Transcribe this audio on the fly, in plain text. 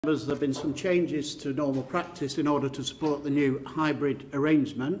There have been some changes to normal practice in order to support the new hybrid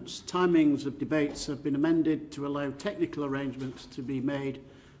arrangements. Timings of debates have been amended to allow technical arrangements to be made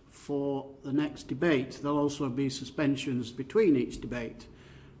for the next debate. There will also be suspensions between each debate.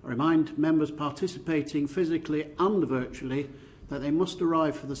 I remind members participating physically and virtually that they must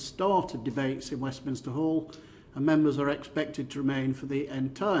arrive for the start of debates in Westminster Hall, and members are expected to remain for the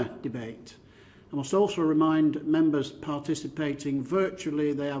entire debate. I must also remind members participating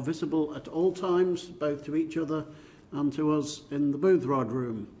virtually they are visible at all times, both to each other and to us in the booth rod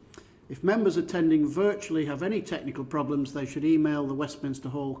room. If members attending virtually have any technical problems, they should email the Westminster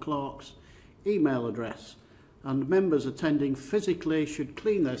Hall clerk's email address. And members attending physically should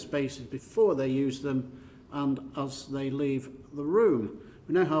clean their spaces before they use them and as they leave the room.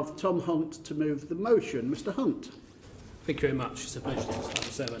 We now have Tom Hunt to move the motion. Mr. Hunt. Thank you very much. It's a pleasure to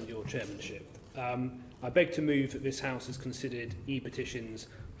serve under your chairmanship. I beg to move that this House has considered E-petitions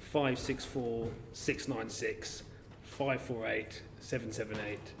 564, 696, 548,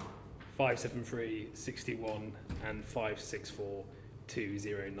 778, 573, 61 and 564,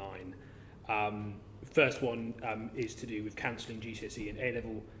 209. First one is to do with cancelling GCSE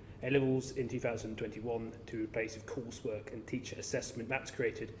and A-levels in 2021 to replace with coursework and teacher assessment. That's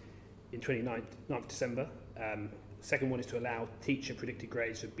created in 29th December. Second one is to allow teacher predicted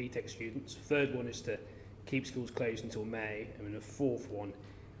grades for BTEC students. Third one is to keep schools closed until May. And then the fourth one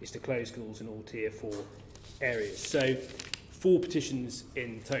is to close schools in all Tier 4 areas. So 4 petitions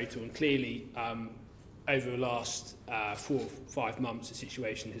in total, and clearly over the last 4 or 5 months the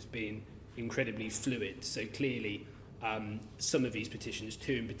situation has been incredibly fluid. So clearly some of these petitions,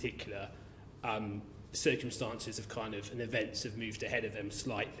 2 in particular, circumstances have and events have moved ahead of them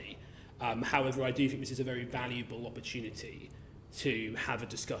slightly. However, I do think this is a very valuable opportunity to have a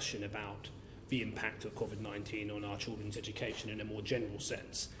discussion about the impact of Covid-19 on our children's education in a more general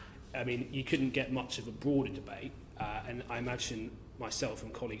sense. I mean, you couldn't get much of a broader debate, and I imagine myself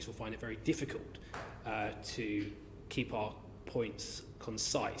and colleagues will find it very difficult to keep our points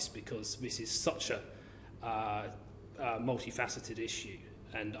concise, because this is such a multifaceted issue,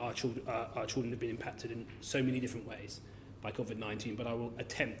 and our children have been impacted in so many different ways by Covid-19, but I will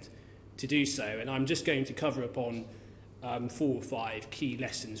attempt to do so. And I'm just going to cover upon 4 or 5 key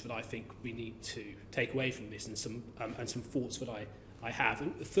lessons that I think we need to take away from this, and some thoughts that I have.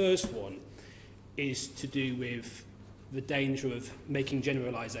 And the first one is to do with the danger of making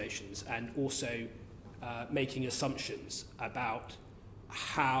generalisations and also making assumptions about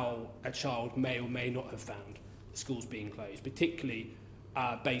how a child may or may not have found schools being closed, particularly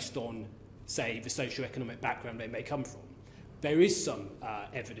based on, say, the socio-economic background they may come from. There is some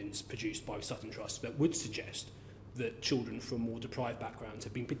evidence produced by Sutton Trust that would suggest that children from more deprived backgrounds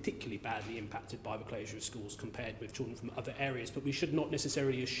have been particularly badly impacted by the closure of schools compared with children from other areas, but we should not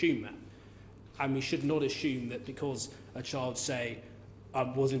necessarily assume that. And we should not assume that because a child, say,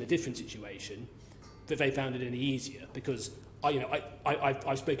 was in a different situation, that they found it any easier. Because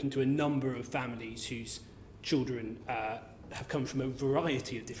I've spoken to a number of families whose children have come from a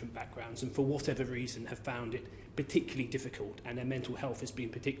variety of different backgrounds, and for whatever reason have found it particularly difficult, and their mental health has been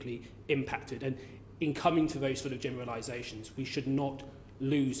particularly impacted. And in coming to those sort of generalisations, we should not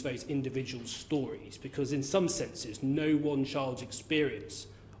lose those individual stories, because in some senses no one child's experience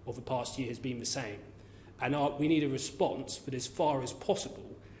of the past year has been the same, and we need a response that, as far as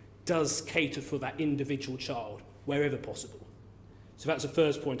possible, does cater for that individual child wherever possible. So that's the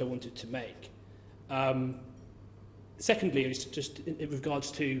first point I wanted to make. Secondly, is just in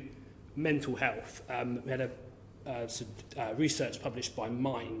regards to mental health. We had some research published by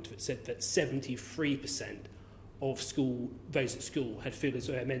Mind that said that 73% of those at school had felt as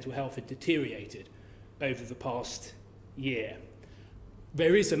though their mental health had deteriorated over the past year.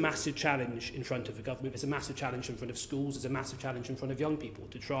 There is a massive challenge in front of the government. There's a massive challenge in front of schools. There's a massive challenge in front of young people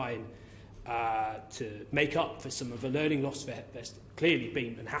to try and to make up for some of the learning loss that's clearly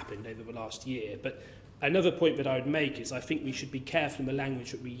been and happened over the last year. But another point that I would make is I think we should be careful in the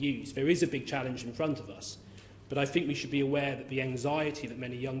language that we use. There is a big challenge in front of us, but I think we should be aware that the anxiety that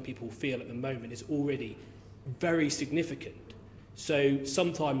many young people feel at the moment is already very significant. So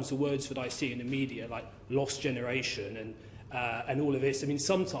sometimes the words that I see in the media, like lost generation and all of this, I mean,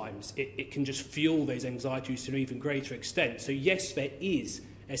 sometimes it can just fuel those anxieties to an even greater extent. So yes, there is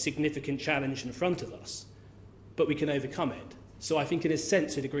a significant challenge in front of us, but we can overcome it. So I think in a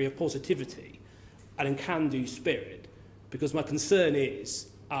sense a degree of positivity and a can-do spirit, because my concern is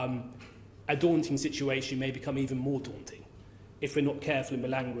a daunting situation may become even more daunting if we're not careful in the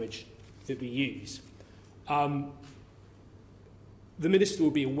language that we use. The Minister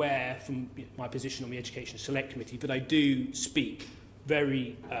will be aware from my position on the Education Select Committee that I do speak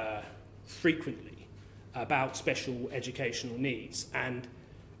very frequently about special educational needs. And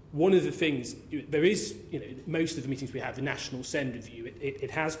one of the things, there is, most of the meetings we have, the national SEND review,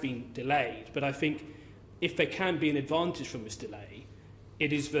 it has been delayed, but I think if there can be an advantage from this delay,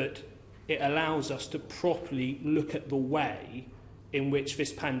 it is that it allows us to properly look at the way in which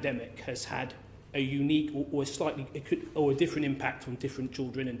this pandemic has had a unique or a different impact on different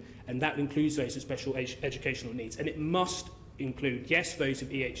children, and that includes those with special educational needs. And it must include, yes, those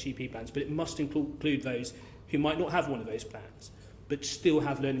with EHCP plans, but it must include those who might not have one of those plans, but still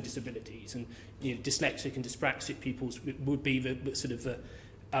have learning disabilities. And dyslexic and dyspraxic pupils would be the sort of the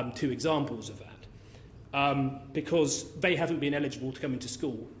two examples of that. Because they haven't been eligible to come into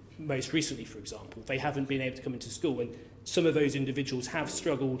school. Most recently, for example, they haven't been able to come into school, and some of those individuals have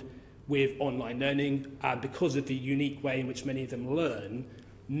struggled with online learning because of the unique way in which many of them learn.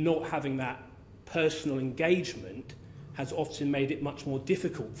 Not having that personal engagement has often made it much more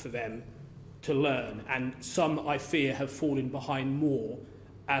difficult for them to learn, and some, I fear, have fallen behind more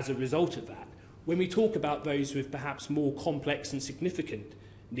as a result of that. When we talk about those with perhaps more complex and significant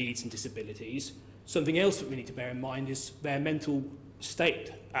needs and disabilities, something else that we need to bear in mind is their mental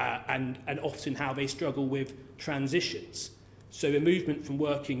state and often how they struggle with transitions. So the movement from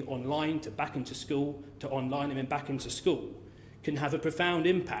working online to back into school to online and then back into school can have a profound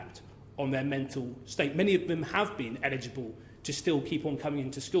impact on their mental state. Many of them have been eligible to still keep on coming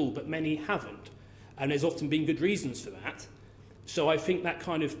into school, but many haven't. And there's often been good reasons for that. So I think that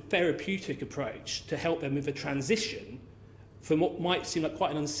kind of therapeutic approach to help them with a transition from what might seem like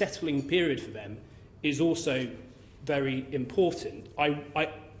quite an unsettling period for them is also very important.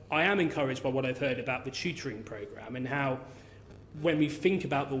 I am encouraged by what I've heard about the tutoring programme and how when we think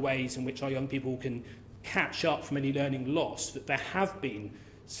about the ways in which our young people can catch up from any learning loss, that there have been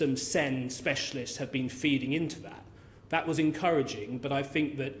some SEND specialists have been feeding into that. That was encouraging, but I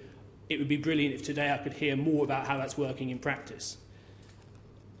think that it would be brilliant if today I could hear more about how that's working in practice.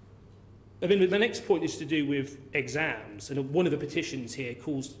 I mean, the next point is to do with exams, and one of the petitions here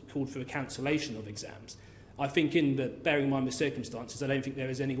called for a cancellation of exams. I think bearing in mind the circumstances, I don't think there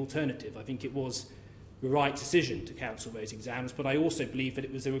is any alternative. I think it was the right decision to cancel those exams, but I also believe that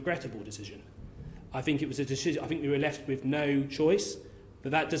it was a regrettable decision. I think it was a decision, I think we were left with no choice,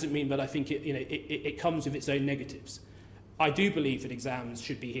 but that doesn't mean that I think it comes with its own negatives. I do believe that exams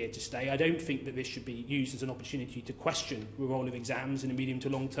should be here to stay. I don't think that this should be used as an opportunity to question the role of exams in the medium to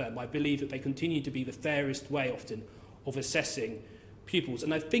long term. I believe that they continue to be the fairest way often of assessing pupils.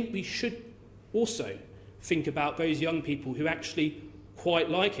 And I think we should also think about those young people who actually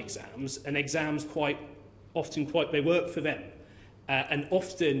quite like exams, and exams quite often they work for them. And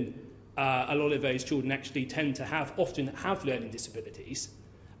often a lot of those children actually tend to often have learning disabilities.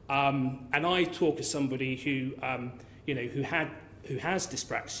 And I talk as somebody who who has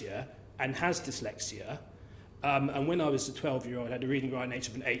dyspraxia and has dyslexia, and when I was a 12-year-old, I had a reading writing age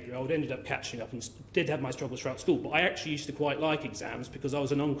of an 8-year-old, ended up catching up and did have my struggles throughout school, but I actually used to quite like exams because I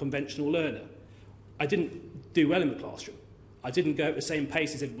was an unconventional learner. I didn't do well in the classroom. I didn't go at the same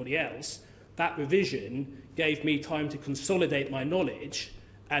pace as everybody else. That revision gave me time to consolidate my knowledge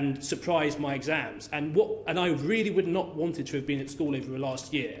and surprise my exams. And I really would not wanted to have been at school over the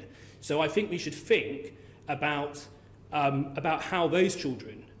last year. So I think we should think about how those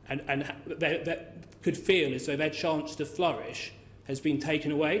children that could feel as though their chance to flourish has been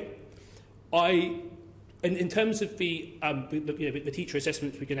taken away. In terms of the teacher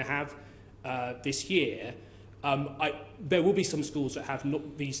assessments we're going to have this year, there will be some schools that have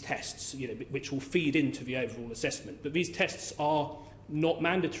not these tests, which will feed into the overall assessment. But these tests are not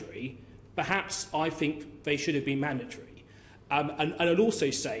mandatory. Perhaps I think they should have been mandatory. And I'd also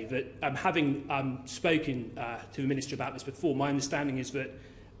say that having spoken to the Minister about this before, my understanding is that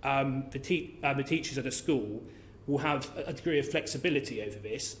the teachers at a school will have a degree of flexibility over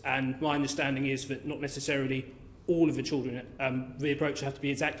this, and my understanding is that not necessarily all of the children, the approach will have to be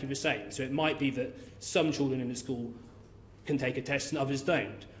exactly the same. So it might be that some children in the school can take a test and others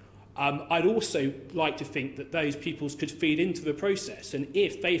don't. I'd also like to think that those pupils could feed into the process, and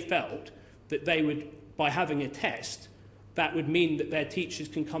if they felt that they would, by having a test, that would mean that their teachers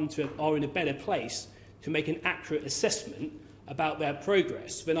are in a better place to make an accurate assessment about their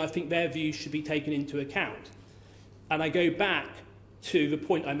progress, then I think their views should be taken into account. And I go back to the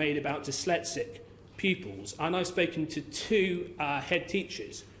point I made about dyslexic pupils, and I've spoken to two head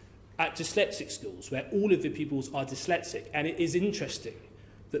teachers at dyslexic schools where all of the pupils are dyslexic, and it is interesting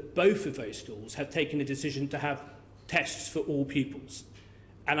that both of those schools have taken a decision to have tests for all pupils.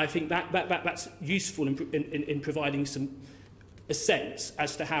 And I think that's useful in providing a sense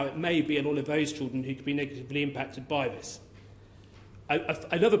as to how it may be in all of those children who could be negatively impacted by this.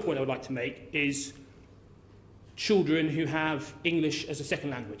 Another point I would like to make is children who have English as a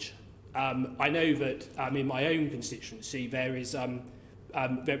second language. I know that in my own constituency there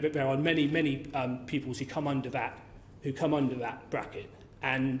are many pupils who come under that bracket,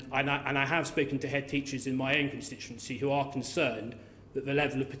 and I have spoken to head teachers in my own constituency who are concerned that the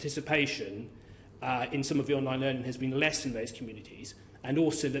level of participation in some of the online learning has been less in those communities, and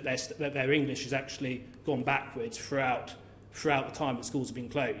also that their English has actually gone backwards throughout the time that schools have been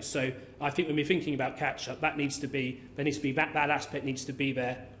closed. So I think when we're thinking about catch-up, that aspect needs to be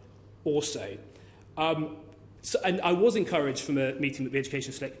there also. And I was encouraged from a meeting that the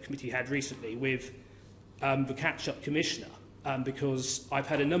Education Select Committee had recently with the catch-up commissioner, because I've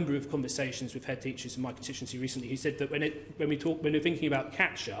had a number of conversations with head teachers in my constituency recently who said that when we're thinking about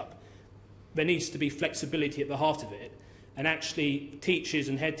catch-up, there needs to be flexibility at the heart of it, and actually teachers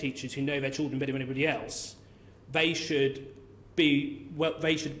and head teachers who know their children better than anybody else, they should be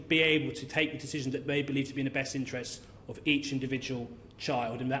able to take the decision that they believe to be in the best interest of each individual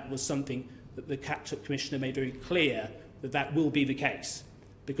child, and that was something that the catch-up commissioner made very clear that will be the case,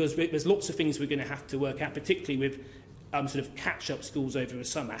 because there's lots of things we're going to have to work out, particularly with sort of catch-up schools over the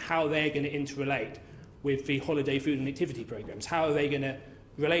summer, how they're going to interrelate with the holiday food and activity programmes, how are they going to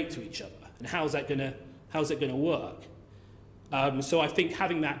relate to each other, and how's that going to work? So I think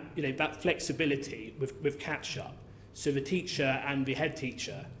having that that flexibility with catch-up, so the teacher and the head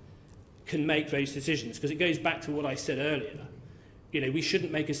teacher can make those decisions, because it goes back to what I said earlier. We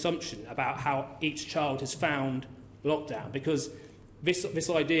shouldn't make assumptions about how each child has found lockdown, because this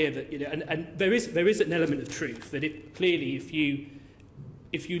idea that and there is an element of truth that clearly if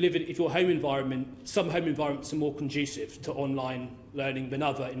your home environment, some home environments are more conducive to online learning than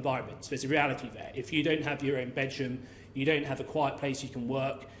other environments. There's a reality there. If you don't have your own bedroom, you don't have a quiet place you can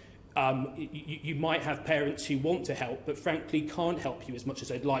work, you might have parents who want to help but frankly can't help you as much as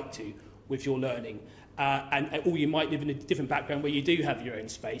they'd like to with your learning. Or you might live in a different background where you do have your own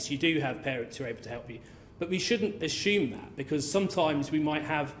space, you do have parents who are able to help you. But we shouldn't assume that, because sometimes we might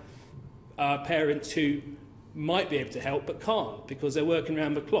have parents who might be able to help but can't because they're working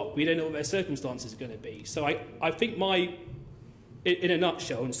around the clock. We don't know what their circumstances are going to be. So I think in a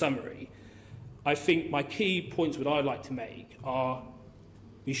nutshell, in summary, I think my key points that I'd like to make are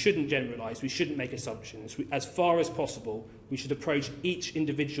we shouldn't generalise, we shouldn't make assumptions. As far as possible, we should approach each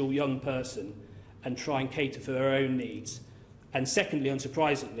individual young person and try and cater for their own needs. And secondly,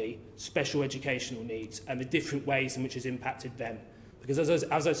 unsurprisingly, special educational needs and the different ways in which it's impacted them. Because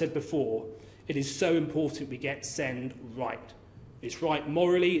as I said before, it is so important we get SEND right. It's right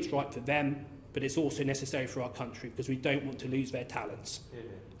morally, it's right for them, but it's also necessary for our country because we don't want to lose their talents. Yeah.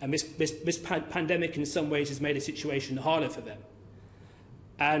 And this pandemic in some ways has made a situation harder for them.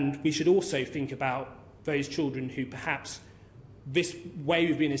 And we should also think about those children who perhaps this way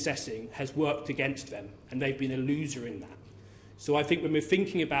we've been assessing has worked against them and they've been a loser in that. So I think when we're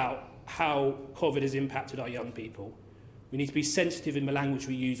thinking about how COVID has impacted our young people, we need to be sensitive in the language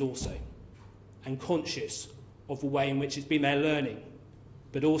we use also and conscious of the way in which it's been their learning,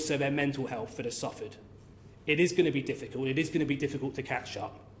 but also their mental health that has suffered. It is going to be difficult. It is going to be difficult to catch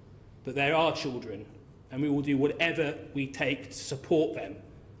up, but there are children and we will do whatever we take to support them.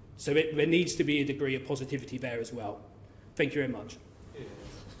 So there needs to be a degree of positivity there as well. Thank you very much.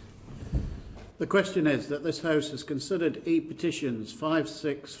 The question is that this House has considered E-petitions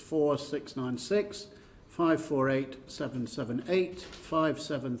 564696, 548778,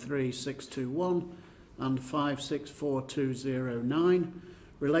 573621 and 564209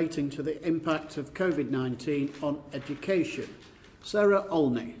 relating to the impact of COVID-19 on education. Sarah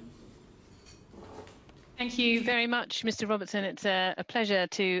Olney. Thank you very much, Mr. Robertson. It's a pleasure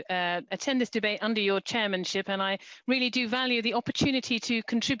to attend this debate under your chairmanship, and I really do value the opportunity to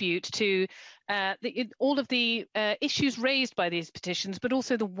contribute to all of the issues raised by these petitions, but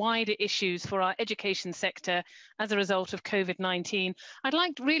also the wider issues for our education sector as a result of COVID-19. I'd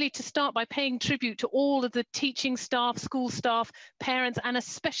like really to start by paying tribute to all of the teaching staff, school staff, parents, and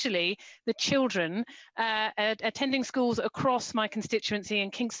especially the children attending schools across my constituency in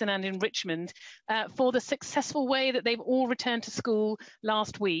Kingston and in Richmond for the successful way that they've all returned to school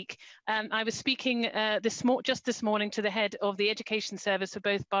last week. I was speaking just this morning to the head of the education service for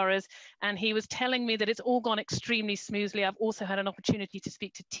both boroughs, and he was was telling me that it's all gone extremely smoothly. I've also had an opportunity to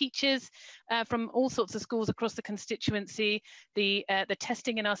speak to teachers from all sorts of schools across the constituency. The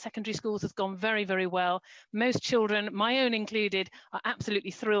testing in our secondary schools has gone very, very well. Most children, my own included, are absolutely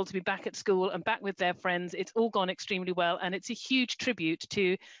thrilled to be back at school and back with their friends. It's all gone extremely well, and it's a huge tribute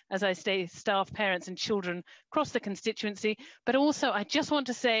to, as I say, staff, parents and children across the constituency. But also, I just want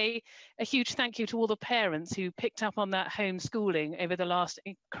to say a huge thank you to all the parents who picked up on that homeschooling over the last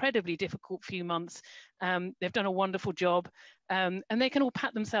incredibly difficult few months. They've done a wonderful job, and they can all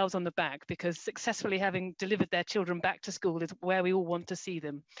pat themselves on the back, because successfully having delivered their children back to school is where we all want to see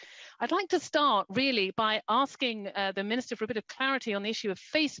them. I'd like to start really by asking the Minister for a bit of clarity on the issue of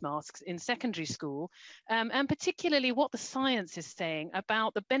face masks in secondary school, and particularly what the science is saying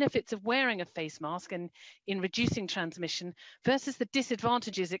about the benefits of wearing a face mask and in reducing transmission versus the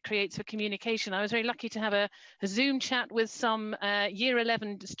disadvantages it creates for communication. I was very lucky to have a Zoom chat with some Year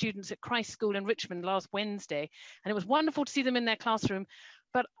 11 students at Christ School in Richmond last Wednesday, and it was wonderful to see them in their classroom.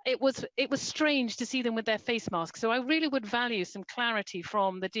 But it was strange to see them with their face masks. So I really would value some clarity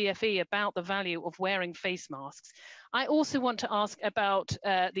from the DfE about the value of wearing face masks. I also want to ask about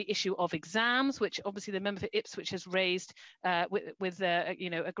the issue of exams, which obviously the member for Ipswich has raised with you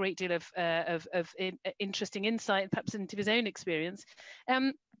know, a great deal of interesting insight, perhaps into his own experience.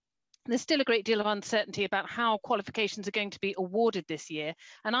 There's still a great deal of uncertainty about how qualifications are going to be awarded this year,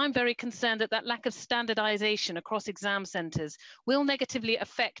 and I'm very concerned that that lack of standardisation across exam centres will negatively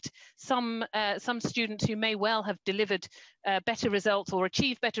affect some students who may well have delivered better results or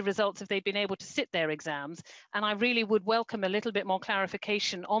achieved better results if they've been able to sit their exams. And I really would welcome a little bit more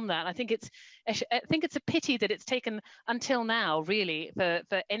clarification on that. I think it's a pity that it's taken until now, really, for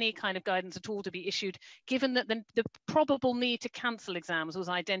any kind of guidance at all to be issued, given that the probable need to cancel exams was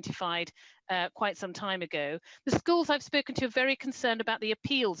identified quite some time ago. The schools I've spoken to are very concerned about the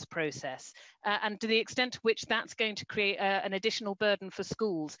appeals process and to the extent to which that's going to create an additional burden for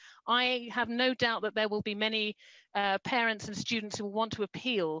schools. I have no doubt that there will be many parents and students who will want to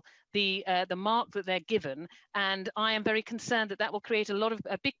appeal the mark that they're given, and I am very concerned that that will create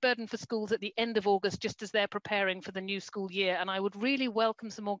a big burden for schools at the end of August, just as they're preparing for the new school year. And I would really welcome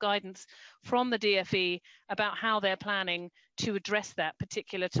some more guidance from the DfE about how they're planning to address that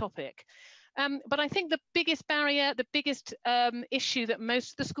particular topic. But I think the biggest barrier, the biggest issue that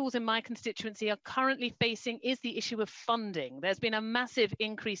most of the schools in my constituency are currently facing is the issue of funding. There's been a massive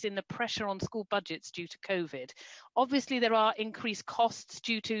increase in the pressure on school budgets due to COVID. Obviously, there are increased costs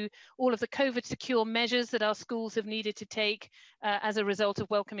due to all of the COVID secure measures that our schools have needed to take as a result of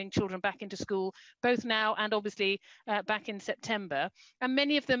welcoming children back into school, both now and obviously back in September. And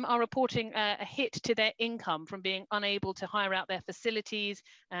many of them are reporting a hit to their income from being unable to hire out their facilities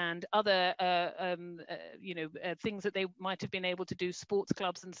and other things that they might have been able to do, sports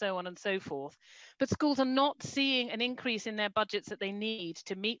clubs and so on and so forth. But schools are not seeing an increase in their budgets that they need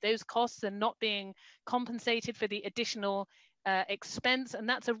to meet those costs and not being compensated for the additional expense, and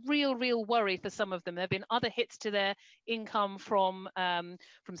that's a real worry for some of them. There have been other hits to their income from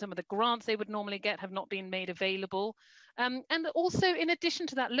some of the grants they would normally get have not been made available. And also, in addition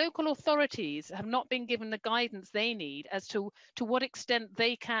to that, local authorities have not been given the guidance they need as to what extent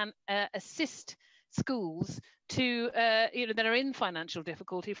they can assist schools to that are in financial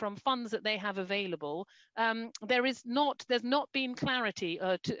difficulty from funds that they have available. There's not been clarity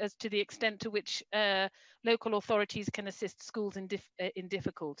as to the extent to which local authorities can assist schools in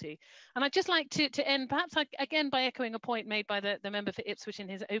difficulty. And I'd just like to end perhaps again by echoing a point made by the member for Ipswich in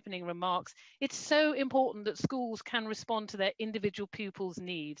his opening remarks. It's so important that schools can respond to their individual pupils'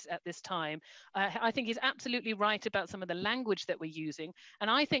 needs at this time. I think he's absolutely right about some of the language that we're using. And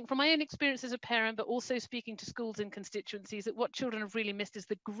I think from my own experience as a parent, but also speaking to schools in constituencies, that what children have really missed is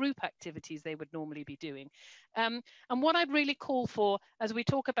the group activities they would normally be doing. And what I'd really call for, as we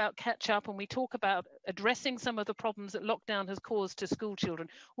talk about catch up and we talk about addressing some of the problems that lockdown has caused to school children,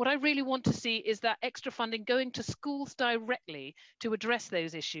 what I really want to see is that extra funding going to schools directly to address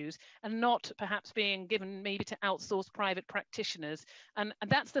those issues and not perhaps being given maybe to outsourced private practitioners. And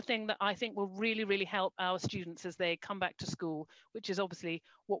that's the thing that I think will really help our students as they come back to school, which is obviously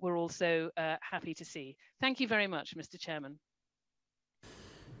what we're also happy to see. Thank you very much, Mr. Chairman.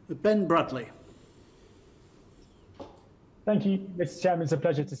 Ben Bradley. Thank you, Mr. Chairman. It's a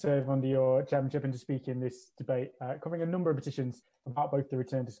pleasure to serve under your chairmanship and to speak in this debate, covering a number of petitions about both the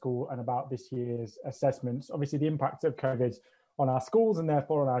return to school and about this year's assessments. Obviously, the impact of COVID on our schools and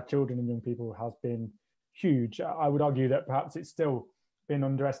therefore on our children and young people has been huge. I would argue that perhaps it's still been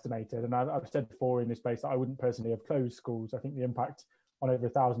underestimated. And I've said before in this space that I wouldn't personally have closed schools. I think the impact on over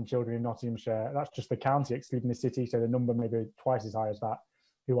 1,000 children in Nottinghamshire, that's just the county, excluding the city, so the number may be twice as high as that,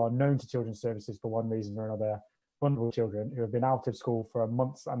 who are known to children's services for one reason or another, vulnerable children who have been out of school for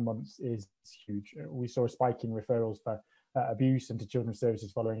months and months, is huge. We saw a spike in referrals for abuse into children's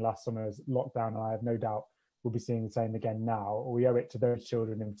services following last summer's lockdown, and I have no doubt we'll be seeing the same again now. We owe it to those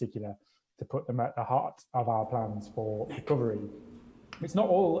children in particular to put them at the heart of our plans for recovery. It's not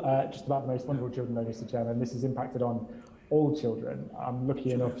all just about the most vulnerable children, though, Mr. Chairman. This has impacted on all children. I'm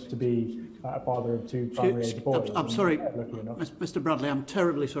lucky enough to be a father of 2 primary age boys. I'm sorry, Mr. Bradley, I'm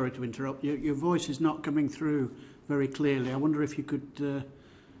terribly sorry to interrupt. Your voice is not coming through very clearly. I wonder if you could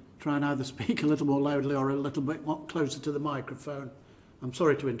try and either speak a little more loudly or a little bit more closer to the microphone. I'm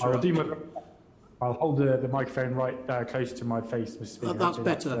sorry to interrupt. I'll hold the microphone right close to my face, Mr. Speaker. That's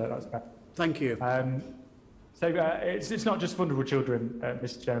better. That's better. Thank you. So it's not just vulnerable children,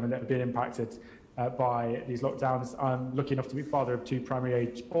 Mr. Chairman, that have been impacted by these lockdowns. I'm lucky enough to be father of 2 primary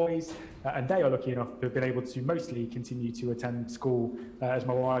age boys, and they are lucky enough to have been able to mostly continue to attend school, as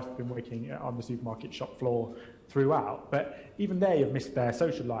my wife's been working on the supermarket shop floor throughout. But even they have missed their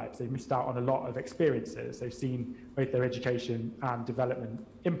social lives. They've missed out on a lot of experiences. They've seen both their education and development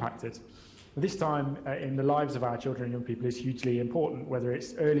impacted. This time in the lives of our children and young people is hugely important, whether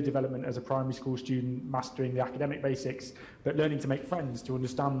it's early development as a primary school student, mastering the academic basics, but learning to make friends, to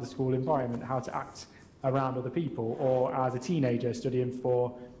understand the school environment, how to act around other people, or as a teenager studying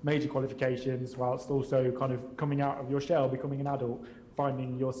for major qualifications whilst also kind of coming out of your shell, becoming an adult,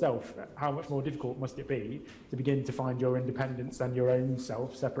 finding yourself. How much more difficult must it be to begin to find your independence and your own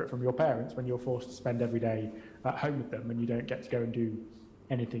self separate from your parents when you're forced to spend every day at home with them and you don't get to go and do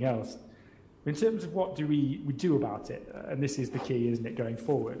anything else? In terms of what do we do about it, and this is the key, isn't it, going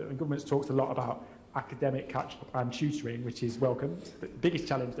forward? The government's talked a lot about academic catch-up and tutoring, which is welcome. But the biggest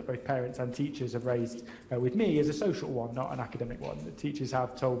challenge that both parents and teachers have raised with me is a social one, not an academic one. The teachers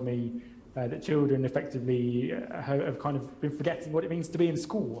have told me that children effectively have kind of been forgetting what it means to be in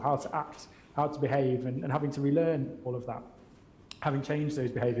school, how to act, how to behave, and having to relearn all of that. Having changed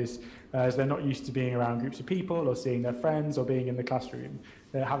those behaviours as they're not used to being around groups of people or seeing their friends or being in the classroom.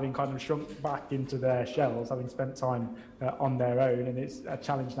 They're having kind of shrunk back into their shells, having spent time on their own, and it's a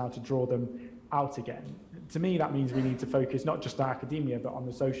challenge now to draw them out again. To me, that means we need to focus not just on academia, but on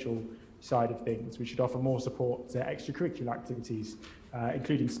the social side of things. We should offer more support to extracurricular activities,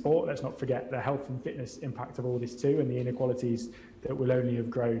 including sport. Let's not forget the health and fitness impact of all this too, and the inequalities that will only have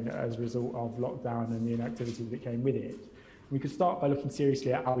grown as a result of lockdown and the inactivity that came with it. We could start by looking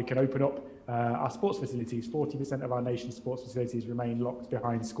seriously at how we can open up our sports facilities. 40% of our nation's sports facilities remain locked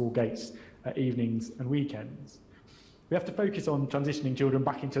behind school gates at evenings and weekends. We have to focus on transitioning children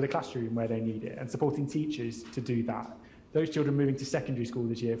back into the classroom where they need it and supporting teachers to do that. Those children moving to secondary school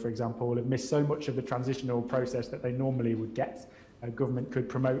this year, for example, have missed so much of the transitional process that they normally would get. Government could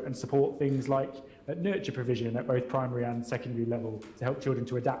promote and support things like nurture provision at both primary and secondary level to help children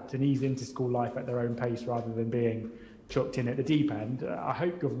to adapt and ease into school life at their own pace rather than being chucked in at the deep end. I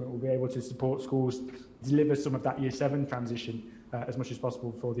hope government will be able to support schools, deliver some of that Year 7 transition as much as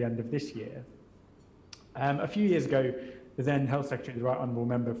possible before the end of this year. A few years ago, the then Health Secretary, the Right Honourable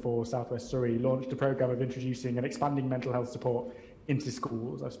Member for South West Surrey, launched a programme of introducing and expanding mental health support into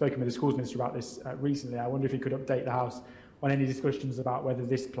schools. I've spoken with the Schools Minister about this recently. I wonder if he could update the House on any discussions about whether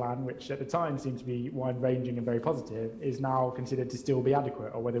this plan, which at the time seemed to be wide-ranging and very positive, is now considered to still be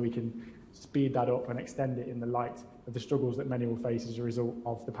adequate, or whether we can speed that up and extend it in the light of the struggles that many will face as a result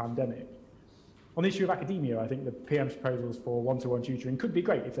of the pandemic. On the issue of academia, I think the PM's proposals for one-to-one tutoring could be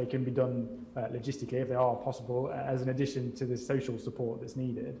great if they can be done logistically, if they are possible, as an addition to the social support that's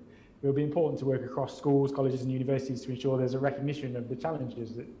needed. It will be important to work across schools, colleges and universities to ensure there's a recognition of the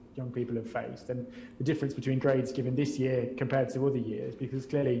challenges that young people have faced and the difference between grades given this year compared to other years, because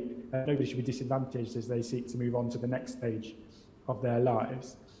clearly nobody should be disadvantaged as they seek to move on to the next stage of their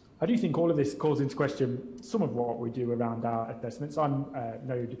lives. I do think all of this calls into question some of what we do around our assessments. I'm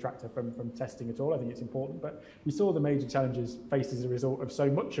no detractor from testing at all. I think it's important, but we saw the major challenges faced as a result of so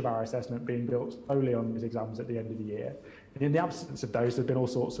much of our assessment being built solely on these exams at the end of the year. And in the absence of those, there have been all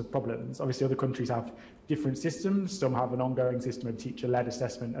sorts of problems. Obviously, other countries have different systems. Some have an ongoing system of teacher-led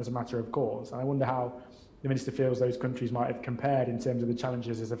assessment as a matter of course. And I wonder how the Minister feels those countries might have compared in terms of the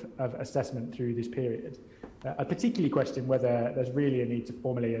challenges of assessment through this period. I particularly question whether there's really a need to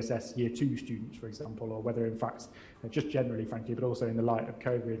formally assess Year 2 students, for example, or whether, in fact, just generally, frankly, but also in the light of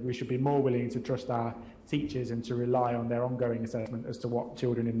COVID, we should be more willing to trust our teachers and to rely on their ongoing assessment as to what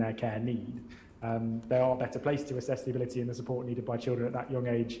children in their care need. They are better placed to assess the ability and the support needed by children at that young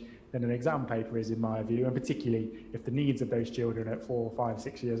age than an exam paper is, in my view, and particularly if the needs of those children at 4, 5,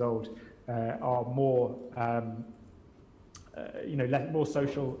 6 years old are more, more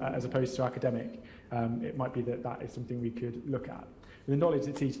social as opposed to academic. It might be that is something we could look at. The knowledge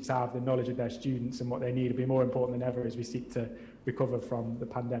that teachers have, the knowledge of their students and what they need will be more important than ever as we seek to recover from the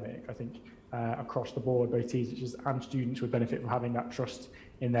pandemic. I think across the board, both teachers and students would benefit from having that trust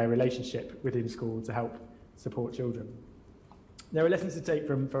in their relationship within school to help support children. There are lessons to take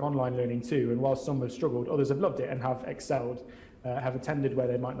from online learning too, and while some have struggled, others have loved it and have excelled, have attended where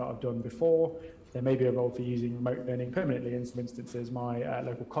they might not have done before. There may be a role for using remote learning permanently in some instances. My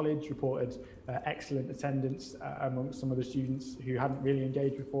local college reported excellent attendance amongst some of the students who hadn't really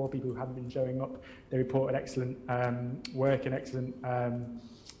engaged before, people who hadn't been showing up. They reported excellent work and excellent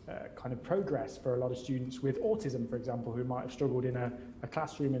kind of progress for a lot of students with autism, for example, who might have struggled in a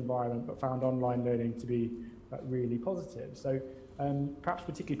classroom environment but found online learning to be really positive. So perhaps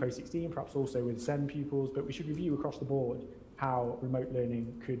particularly post-16, perhaps also with SEND pupils, but we should review across the board how remote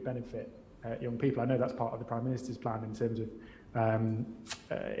learning could benefit young people. I know that's part of the Prime Minister's plan in terms of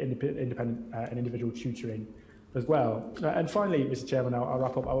independent and individual tutoring as well. And finally, Mr. Chairman, I'll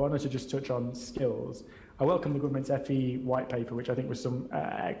wrap up. I wanted to just touch on skills. I welcome the government's FE white paper, which I think was some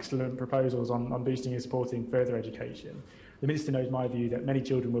excellent proposals on boosting and supporting further education. The Minister knows my view that many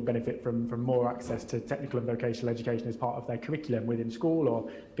children will benefit from more access to technical and vocational education as part of their curriculum within school or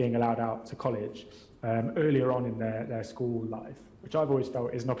being allowed out to college earlier on in their school life, which I've always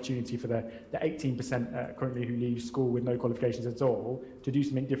felt is an opportunity for the 18% currently who leave school with no qualifications at all to do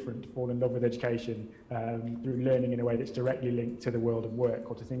something different, to fall in love with education through learning in a way that's directly linked to the world of work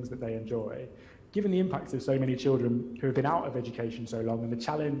or to things that they enjoy. Given the impacts of so many children who have been out of education so long and the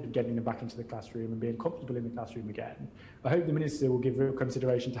challenge of getting them back into the classroom and being comfortable in the classroom again, I hope the Minister will give real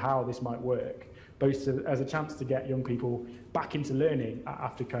consideration to how this might work, both as a chance to get young people back into learning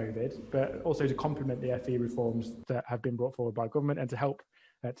after COVID, but also to complement the FE reforms that have been brought forward by government and to help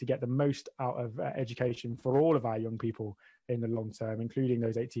to get the most out of education for all of our young people in the long term, including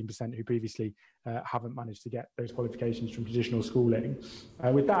those 18% who previously haven't managed to get those qualifications from traditional schooling.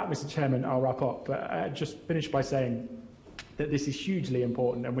 With that, Mr. Chairman, I'll wrap up, but just finish by saying that this is hugely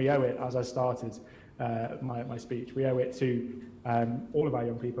important, and we owe it, as I started my speech, we owe it to all of our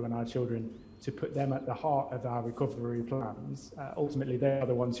young people and our children to put them at the heart of our recovery plans. Ultimately, they are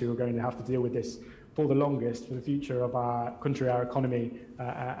the ones who are going to have to deal with this for the longest, for the future of our country, our economy,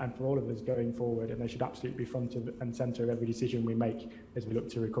 and for all of us going forward. And they should absolutely be front and centre of every decision we make as we look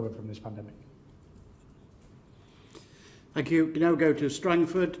to recover from this pandemic. Thank you. We now go to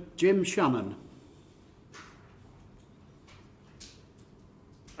Strangford. Jim Shannon.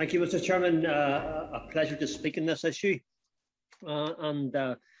 Thank you, Mr. Chairman. A pleasure to speak on this issue and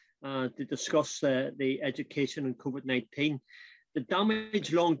to discuss the education and COVID-19. The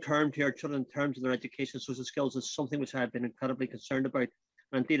damage long-term to our children in terms of their education and social skills is something which I have been incredibly concerned about.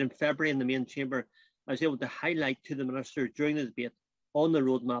 And indeed, in February in the main chamber, I was able to highlight to the Minister during the debate on the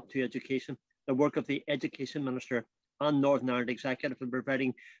roadmap to education the work of the Education Minister and Northern Ireland Executive in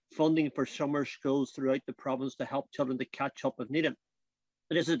providing funding for summer schools throughout the province to help children to catch up if needed.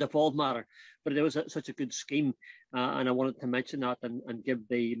 It is a devolved matter, but it was such a good scheme, and I wanted to mention that and give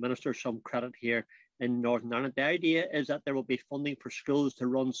the Minister some credit here in Northern Ireland. The idea is that there will be funding for schools to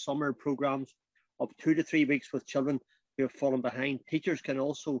run summer programmes of 2 to 3 weeks with children who have fallen behind. Teachers can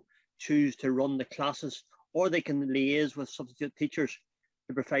also choose to run the classes, or they can liaise with substitute teachers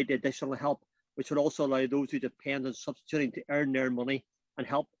to provide the additional help, which would also allow those who depend on substituting to earn their money and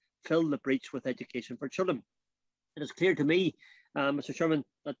help fill the breach with education for children. It is clear to me, Mr. Chairman,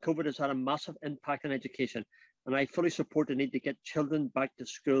 that COVID has had a massive impact on education, and I fully support the need to get children back to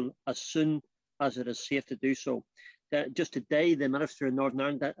school as soon as it is safe to do so. Just today, the Minister in Northern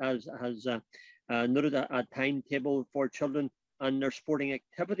Ireland has noted a timetable for children and their sporting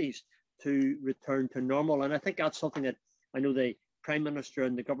activities to return to normal. And I think that's something that I know the Prime Minister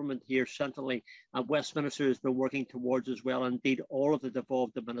and the government here centrally at Westminster has been working towards as well, indeed all of the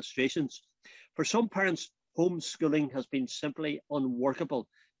devolved administrations. For some parents, homeschooling has been simply unworkable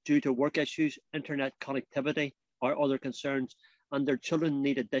due to work issues, internet connectivity, or other concerns, and their children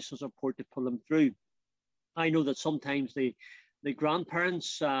need additional support to pull them through. I know that sometimes the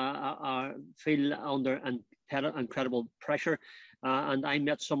grandparents feel under incredible pressure, and I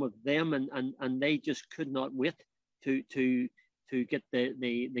met some of them, and they just could not wait to get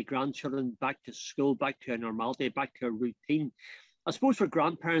the grandchildren back to school, back to a normality, back to a routine. I suppose for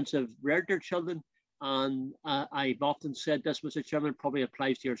grandparents who have reared their children, and I've often said this, Mr. Chairman, probably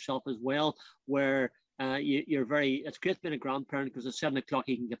applies to yourself as well, where it's great being a grandparent because at 7 o'clock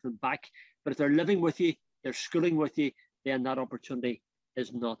you can get them back. But if they're living with you, they're schooling with you, then that opportunity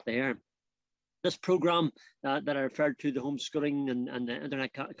is not there. This programme that I referred to, the homeschooling and the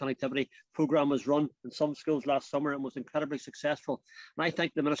internet connectivity programme, was run in some schools last summer and was incredibly successful. And I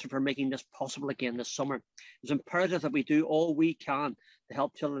thank the Minister for making this possible again this summer. It's imperative that we do all we can to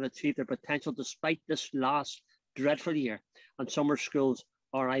help children achieve their potential despite this last dreadful year. And summer schools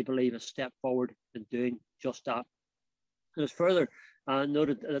are, I believe, a step forward in doing just that. It is further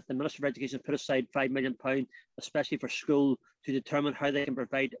noted that the Minister for Education put aside £5 million, especially for school, to determine how they can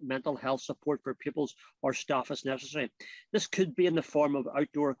provide mental health support for pupils or staff as necessary. This could be in the form of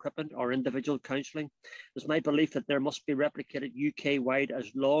outdoor equipment or individual counselling. It's my belief that there must be replicated UK-wide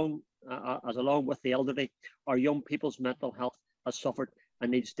as along with the elderly or young people's mental health has suffered and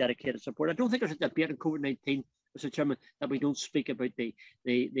needs dedicated support. I don't think there's a debate on COVID-19, Mr. Chairman, that we don't speak about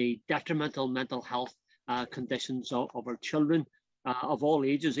the detrimental mental health conditions of our children of all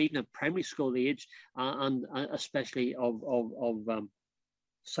ages, even at primary school age, and especially of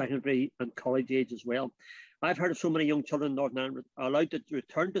secondary and college age as well. I've heard of so many young children in Northern Ireland are allowed to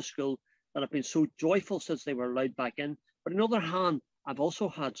return to school that have been so joyful since they were allowed back in. But on the other hand, I've also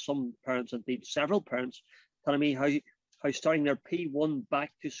had some parents, indeed several parents, telling me how starting their P1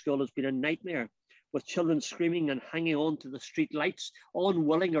 back to school has been a nightmare, with children screaming and hanging on to the street lights,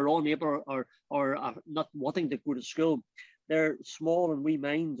 unwilling or unable or not wanting to go to school. Their small and wee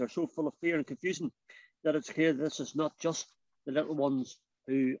minds are so full of fear and confusion that it's clear this is not just the little ones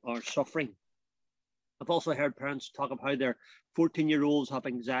who are suffering. I've also heard parents talk about how their 14-year-olds have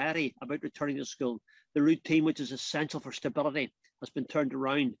anxiety about returning to school. The routine, which is essential for stability, has been turned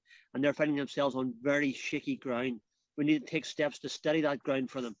around and they're finding themselves on very shaky ground. We need to take steps to steady that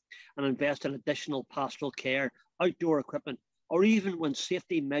ground for them and invest in additional pastoral care, outdoor equipment, or even, when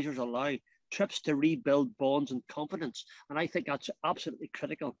safety measures allow, trips to rebuild bonds and confidence. And I think that's absolutely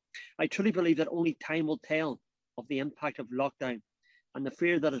critical. I truly believe that only time will tell of the impact of lockdown and the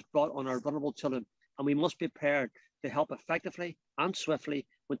fear that is brought on our vulnerable children. And we must be prepared to help effectively and swiftly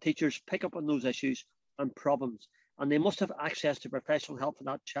when teachers pick up on those issues and problems. And they must have access to professional help for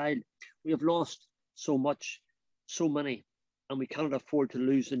that child. We have lost so much, so many, and we cannot afford to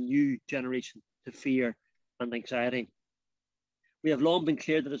lose the new generation to fear and anxiety. We have long been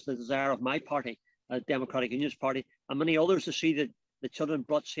clear that it's the desire of my party, Democratic Unionist Party, and many others to see the children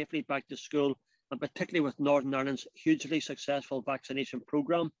brought safely back to school, and particularly with Northern Ireland's hugely successful vaccination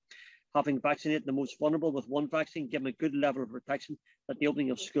programme. Having vaccinated the most vulnerable with one vaccine, given a good level of protection, that the opening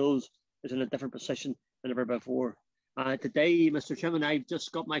of schools is in a different position than ever before. Today, Mr. Chairman, I've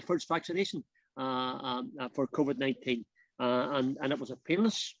just got my first vaccination for COVID-19, and it was a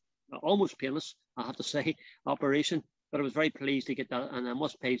painless, almost painless, I have to say, operation. But I was very pleased to get that, and I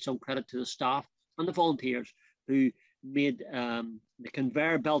must pay some credit to the staff and the volunteers who made the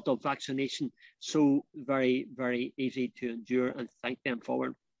conveyor belt of vaccination so very, very easy to endure, and thank them for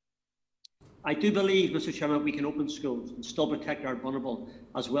it. I do believe, Mr. Chairman, we can open schools and still protect our vulnerable,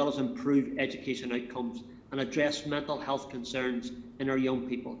 as well as improve education outcomes and address mental health concerns in our young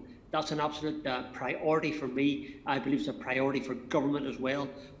people. That's an absolute priority for me. I believe it's a priority for government as well.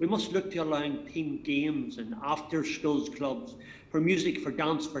 We must look to allowing team games and after schools clubs, for music, for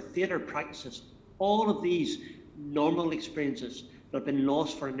dance, for theatre practices. All of these normal experiences that have been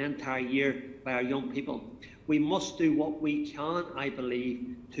lost for an entire year by our young people. We must do what we can, I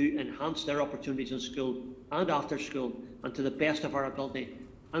believe, to enhance their opportunities in school and after school, and to the best of our ability.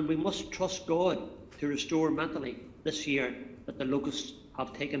 And we must trust God to restore mentally this year that the locusts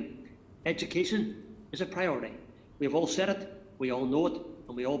have taken. Education is a priority. We have all said it, we all know it,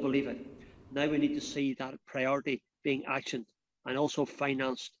 and we all believe it. Now we need to see that priority being actioned and also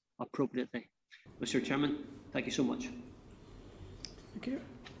financed appropriately. Mr. Chairman, thank you so much. Thank you.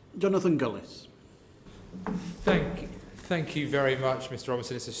 Jonathan Gullis. Thank you very much, Mr.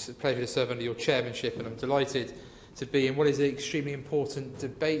 Robinson. It's a pleasure to serve under your chairmanship, and I'm delighted to be in what is an extremely important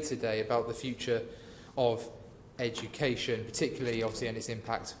debate today about the future of education, particularly obviously and its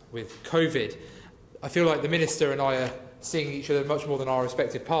impact with COVID. I feel like the Minister and I are seeing each other much more than our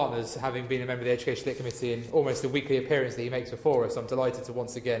respective partners, having been a member of the Education Select Committee in almost the weekly appearance that he makes before us. I'm delighted to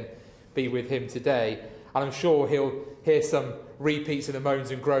once again be with him today, and I'm sure he'll hear some repeats of the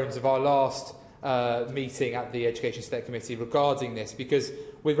moans and groans of our last meeting at the Education Select Committee regarding this, because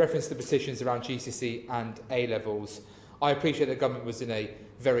with reference to the petitions around GCSE and A-levels, I appreciate the government was in a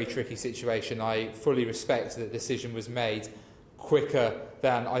very tricky situation. I fully respect that the decision was made quicker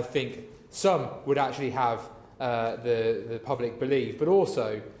than I think some would actually have the public believe, but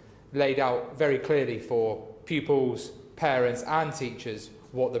also laid out very clearly for pupils, parents and teachers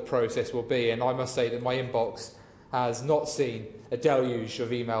what the process will be. And I must say that my inbox has not seen a deluge of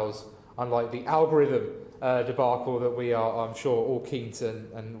emails, unlike the algorithm debacle that we are, I'm sure, all keen to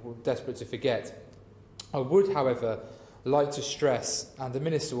and desperate to forget. I would, however, like to stress, and the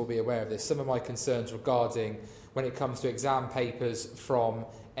Minister will be aware of this, some of my concerns regarding when it comes to exam papers from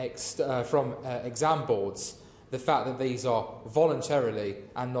exam boards, the fact that these are voluntarily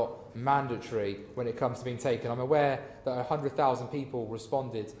and not mandatory when it comes to being taken. I'm aware that 100,000 people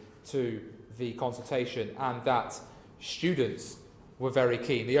responded to the consultation and that students were very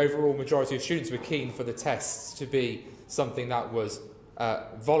keen. The overall majority of students were keen for the tests to be something that was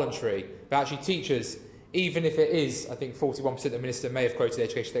voluntary. But actually teachers, even if it is, I think 41%, the Minister may have quoted the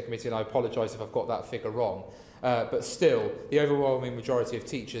Education Select Committee, and I apologise if I've got that figure wrong, but still, the overwhelming majority of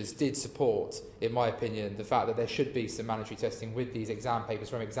teachers did support, in my opinion, the fact that there should be some mandatory testing with these exam papers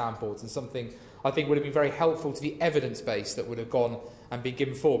from exam boards, and something I think would have been very helpful to the evidence base that would have gone and been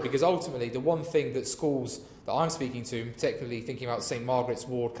given forward. Because ultimately, the one thing that schools that I'm speaking to, particularly thinking about St Margaret's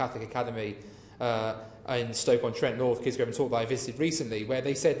Ward Catholic Academy in Stoke-on-Trent, North Kidsgrove and Talk that I visited recently, where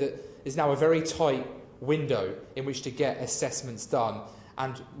they said that there's now a very tight window in which to get assessments done.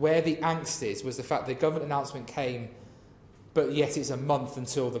 And where the angst is was the fact the government announcement came, but yet it's a month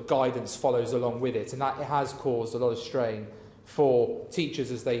until the guidance follows along with it. And that has caused a lot of strain for teachers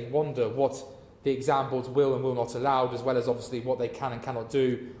as they wonder what the exam boards will and will not allow, as well as obviously what they can and cannot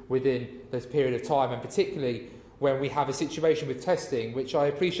do within this period of time. And particularly when we have a situation with testing, which I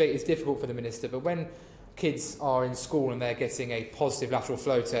appreciate is difficult for the Minister, but when kids are in school and they're getting a positive lateral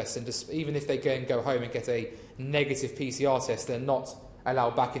flow test, and just, even if they go home and get a negative PCR test, they're not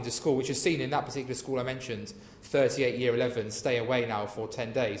allowed back into school, which is seen in that particular school I mentioned, 38 year 11s stay away now for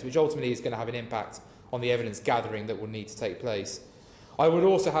 10 days, which ultimately is going to have an impact on the evidence gathering that will need to take place. I would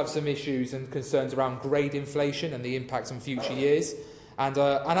also have some issues and concerns around grade inflation and the impact on future years, and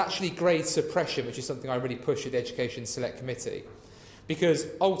actually grade suppression, which is something I really push at the Education Select Committee. Because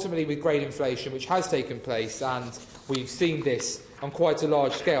ultimately with grade inflation, which has taken place, and we've seen this on quite a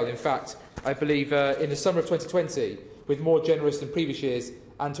large scale, in fact, I believe in the summer of 2020, with more generous than previous years,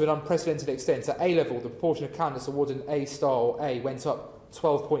 and to an unprecedented extent, at A-level, the proportion of candidates awarded an A-star or A went up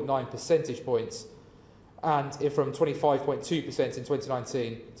 12.9 percentage points, and from 25.2% in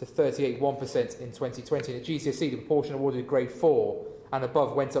 2019 to 38.1% in 2020. And at GCSE, the proportion awarded grade 4 and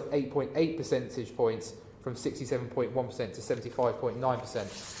above went up 8.8 percentage points, from 67.1% to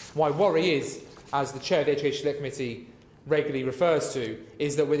 75.9%. My worry is, as the Chair of the Education Select Committee regularly refers to,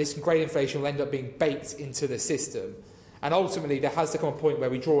 is that with this grade inflation will end up being baked into the system. And ultimately, there has to come a point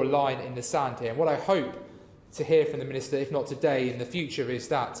where we draw a line in the sand here. And what I hope to hear from the Minister, if not today, in the future, is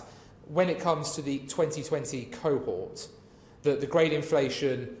that when it comes to the 2020 cohort, that the grade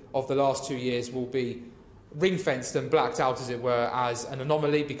inflation of the last 2 years will be ring-fenced and blacked out, as it were, as an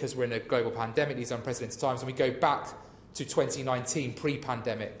anomaly, because we're in a global pandemic, these unprecedented times, and we go back to 2019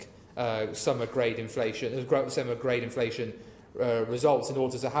 pre-pandemic summer grade inflation results, in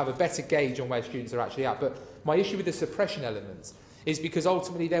order to have a better gauge on where students are actually at. But my issue with the suppression element is because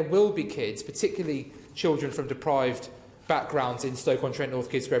ultimately there will be kids, particularly children from deprived backgrounds in Stoke-on-Trent, North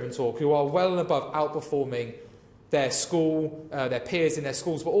Kidsgrove and Talk, who are well and above outperforming their school, their peers in their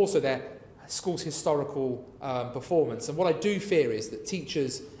schools, but also their school's historical performance. And what I do fear is that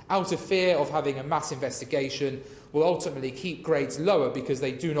teachers, out of fear of having a mass investigation, will ultimately keep grades lower because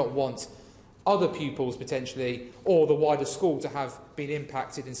they do not want other pupils potentially, or the wider school, to have been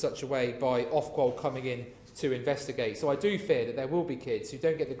impacted in such a way by Ofqual coming in to investigate. So I do fear that there will be kids who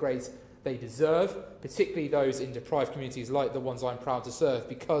don't get the grades they deserve, particularly those in deprived communities like the ones I'm proud to serve,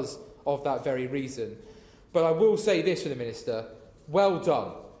 because of that very reason. But I will say this for the Minister, well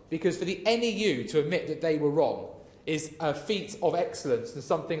done, because for the NEU to admit that they were wrong is a feat of excellence, and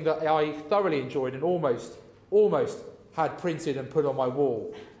something that I thoroughly enjoyed and almost had printed and put on my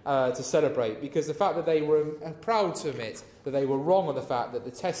wall to celebrate, because the fact that they were proud to admit that they were wrong on the fact that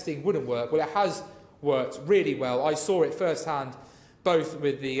the testing wouldn't work, well, it has worked really well. I saw it firsthand, both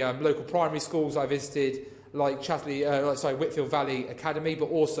with the local primary schools I visited, like Whitfield Valley Academy, but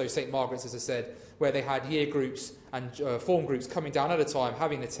also St Margaret's, as I said, where they had year groups and form groups coming down at a time,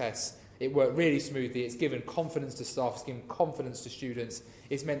 having the tests. It worked really smoothly. It's given confidence to staff, it's given confidence to students.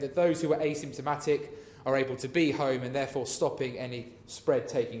 It's meant that those who are asymptomatic are able to be home, and therefore stopping any spread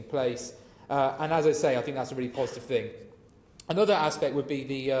taking place. And as I say, I think that's a really positive thing. Another aspect would be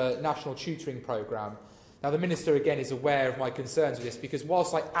the national tutoring programme. Now, the Minister, again, is aware of my concerns with this, because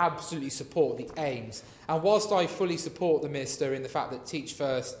whilst I absolutely support the aims, and whilst I fully support the Minister in the fact that Teach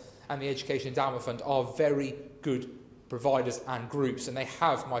First and the Education Endowment Fund are very good providers and groups, and they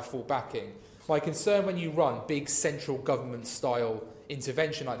have my full backing, my concern when you run big central government-style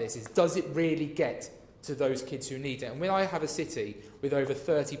intervention like this is, does it really get to those kids who need it. And when I have a city with over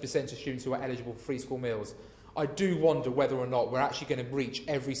 30% of students who are eligible for free school meals, I do wonder whether or not we're actually going to reach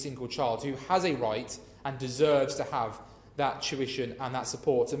every single child who has a right and deserves to have that tuition and that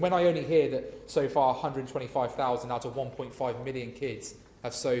support. And when I only hear that so far 125,000 out of 1.5 million kids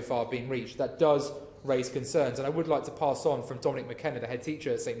have so far been reached, that does raise concerns. And I would like to pass on from Dominic McKenna, the head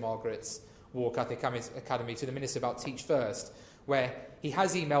teacher at St Margaret's War Catholic Academy, to the Minister about Teach First, where he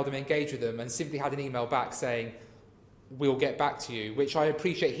has emailed them, engaged with them, and simply had an email back saying, we'll get back to you, which I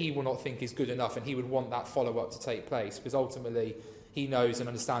appreciate he will not think is good enough, and he would want that follow-up to take place, because ultimately he knows and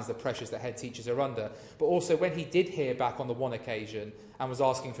understands the pressures that head teachers are under. But also, when he did hear back on the one occasion and was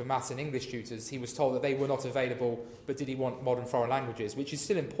asking for maths and English tutors, he was told that they were not available, but did he want modern foreign languages, which is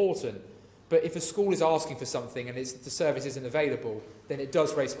still important. But if a school is asking for something and the service isn't available, then it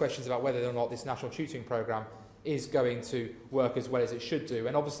does raise questions about whether or not this national tutoring programme is going to work as well as it should do.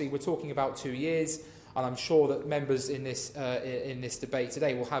 And obviously, we're talking about 2 years, and I'm sure that members in this debate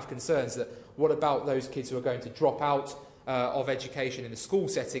today will have concerns that what about those kids who are going to drop out of education in the school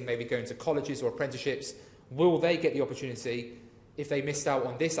setting, maybe going to colleges or apprenticeships? Will they get the opportunity, if they missed out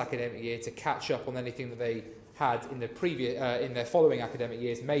on this academic year, to catch up on anything that they had in the in their following academic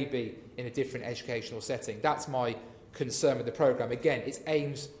years, maybe in a different educational setting? That's my concern with the programme. Again, its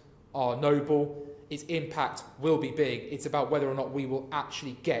aims are noble, its impact will be big. It's about whether or not we will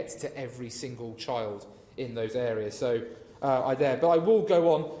actually get to every single child in those areas. So but I will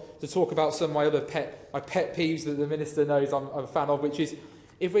go on to talk about some of my other pet peeves that the Minister knows I'm a fan of, which is,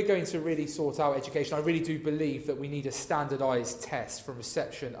 if we're going to really sort out education, I really do believe that we need a standardised test from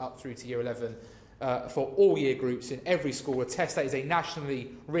reception up through to year 11 for all year groups in every school, a test that is a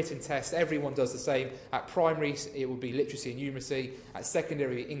nationally written test. Everyone does the same. At primary, it will be literacy and numeracy. At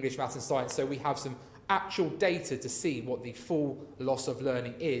secondary, English, maths and science. So we have some actual data to see what the full loss of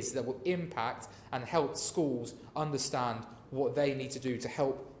learning is that will impact and help schools understand what they need to do to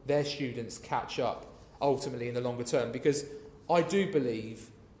help their students catch up ultimately in the longer term. Because I do believe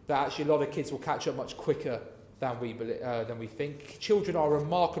that actually a lot of kids will catch up much quicker than we think. Children are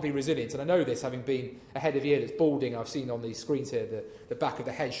remarkably resilient, and I know this having been a head of year that's balding. I've seen on these screens here the back of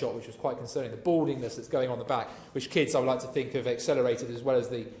the headshot, which was quite concerning, the baldingness that's going on the back, which kids I would like to think have accelerated, as well as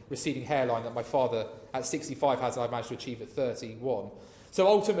the receding hairline that my father at 65 has, and I've managed to achieve at 31. So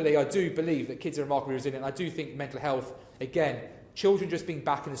ultimately, I do believe that kids are remarkably resilient. I do think mental health, again, children just being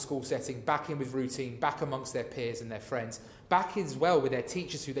back in a school setting, back in with routine, back amongst their peers and their friends, back in as well with their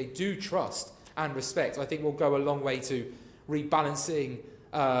teachers who they do trust and respect, I think will go a long way to rebalancing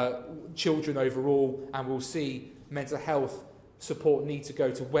children overall, and we'll see mental health support need to go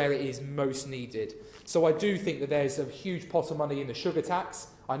to where it is most needed. So I do think that there's a huge pot of money in the sugar tax.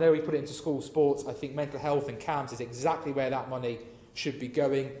 I know we put it into school sports. I think mental health and CAMS is exactly where that money should be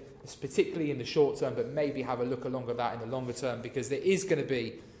going, particularly in the short term, but maybe have a look along at that in the longer term, because there is going to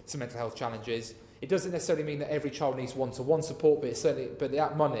be some mental health challenges. It doesn't necessarily mean that every child needs one-to-one support, but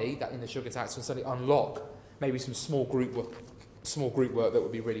that money that in the sugar tax will certainly unlock maybe some small group work that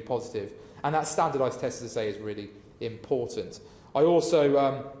would be really positive. And that standardised test, as I say, is really important. I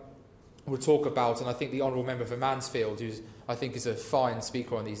also will talk about, and I think the Honourable Member for Mansfield, who I think is a fine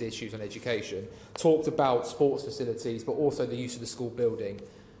speaker on these issues on education, talked about sports facilities, but also the use of the school building.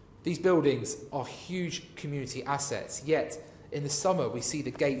 These buildings are huge community assets, yet in the summer we see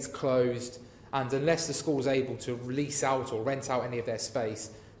the gates closed, and unless the school is able to lease out or rent out any of their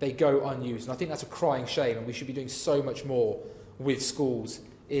space, they go unused. And I think that's a crying shame, and we should be doing so much more with schools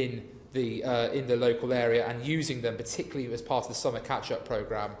in the local area, and using them particularly as part of the summer catch-up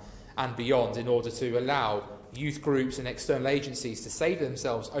programme and beyond, in order to allow youth groups and external agencies to save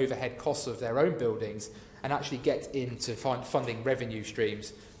themselves overhead costs of their own buildings and actually get into funding revenue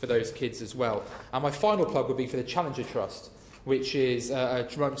streams for those kids as well. And my final plug would be for the Challenger Trust, which is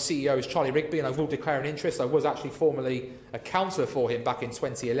CEO is Charlie Rigby, and I will declare an interest. I was actually formerly a councillor for him back in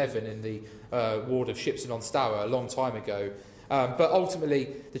 2011 in the ward of Shipston on Stour, a long time ago. But ultimately,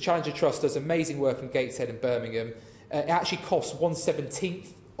 the Challenger Trust does amazing work in Gateshead and Birmingham. It actually costs 1/17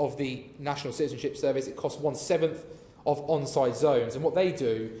 of the National Citizenship Service. It costs 1/7 of on-site zones. And what they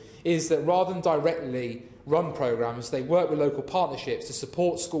do is that rather than directly run programmes, they work with local partnerships to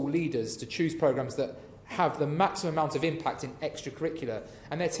support school leaders to choose programmes that have the maximum amount of impact in extracurricular,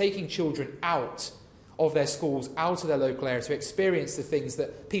 and they're taking children out of their schools, out of their local area, to experience the things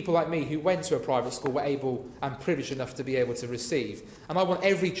that people like me who went to a private school were able and privileged enough to be able to receive. And I want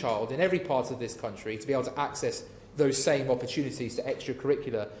every child in every part of this country to be able to access those same opportunities to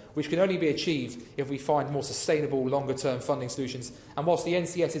extracurricular, which can only be achieved if we find more sustainable, longer-term funding solutions. And whilst the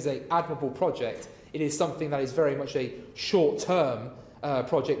NCS is an admirable project, it is something that is very much a short-term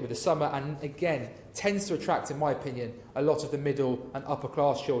project with the summer, and again tends to attract, in my opinion, a lot of the middle and upper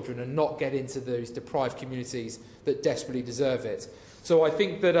class children and not get into those deprived communities that desperately deserve it. So I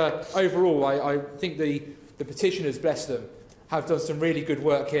think that overall, I think the petitioners, bless them, have done some really good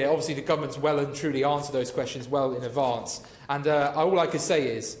work here. Obviously, the government's well and truly answered those questions well in advance. And all I can say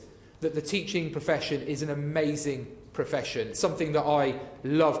is that the teaching profession is an amazing profession, something that I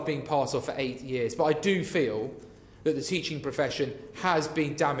loved being part of for 8 years. But I do feel that the teaching profession has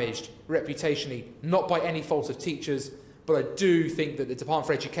been damaged reputationally, not by any fault of teachers, but I do think that the Department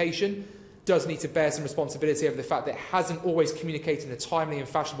for Education does need to bear some responsibility over the fact that it hasn't always communicated in a timely and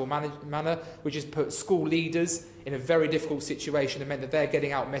fashionable manner, which has put school leaders in a very difficult situation and meant that they're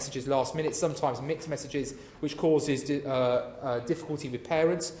getting out messages last minute, sometimes mixed messages, which causes difficulty with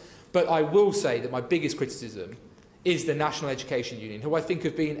parents. But I will say that my biggest criticism is the National Education Union, who I think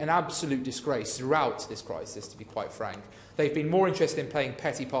have been an absolute disgrace throughout this crisis, to be quite frank. They've been more interested in playing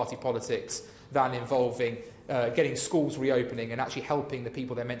petty party politics than involving getting schools reopening and actually helping the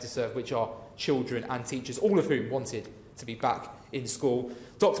people they're meant to serve, which are children and teachers, all of whom wanted to be back in school.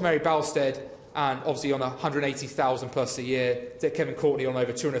 Dr Mary Balstead, and obviously on £180,000 plus a year, Kevin Courtney on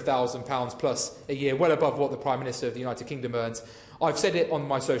over £200,000 plus a year, well above what the Prime Minister of the United Kingdom earns. I've said it on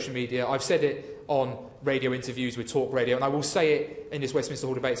my social media, I've said it on radio interviews with Talk Radio, and I will say it in this Westminster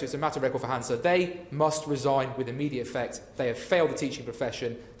Hall debate, so it's a matter of record for Hansa. They must resign with immediate effect. They have failed the teaching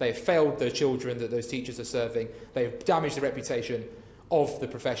profession, they have failed the children that those teachers are serving, they have damaged the reputation of the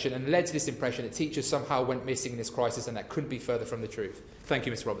profession and led to this impression that teachers somehow went missing in this crisis, and that couldn't be further from the truth. Thank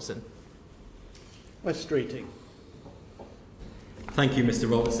you, Mr Robertson. West Streeting. Thank you, Mr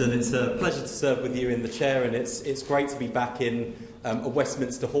Robertson. It's a pleasure to serve with you in the chair, and it's great to be back in a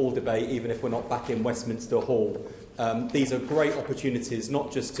Westminster Hall debate, even if we're not back in Westminster Hall. These are great opportunities,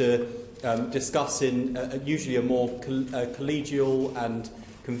 not just to discuss in usually a more collegial and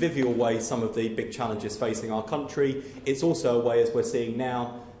convivial way some of the big challenges facing our country. It's also a way, as we're seeing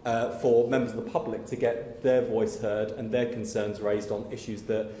now, for members of the public to get their voice heard and their concerns raised on issues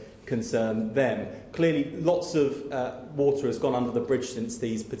that concern them. Clearly, lots of water has gone under the bridge since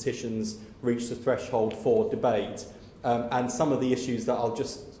these petitions reached the threshold for debate. And some of the issues that I'll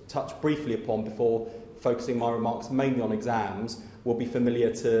just touch briefly upon before focusing my remarks mainly on exams will be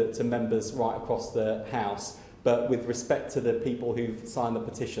familiar to members right across the House. But with respect to the people who've signed the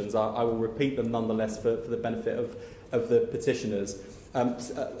petitions, I will repeat them nonetheless for the benefit of the petitioners.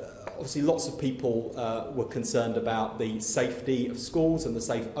 Obviously, lots of people were concerned about the safety of schools and the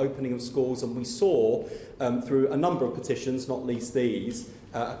safe opening of schools, and we saw through a number of petitions, not least these,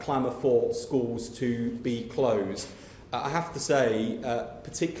 a clamour for schools to be closed. I have to say,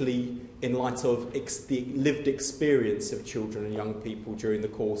 particularly in light of the lived experience of children and young people during the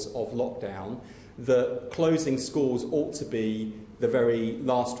course of lockdown, that closing schools ought to be the very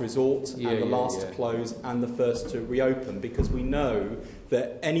last resort and the last to close and the first to reopen, because we know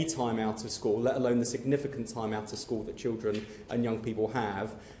that any time out of school, let alone the significant time out of school that children and young people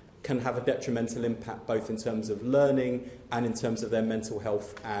have, can have a detrimental impact both in terms of learning and in terms of their mental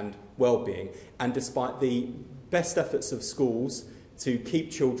health and well-being. And despite the best efforts of schools to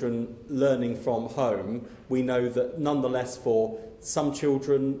keep children learning from home, we know that nonetheless for some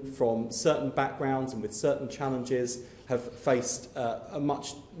children from certain backgrounds and with certain challenges have faced a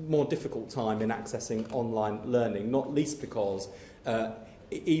much more difficult time in accessing online learning, not least because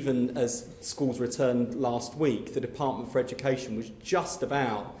even as schools returned last week, the Department for Education was just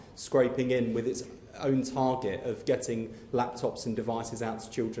about scraping in with its own target of getting laptops and devices out to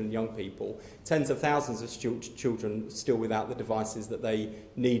children and young people. Tens of thousands of children still without the devices that they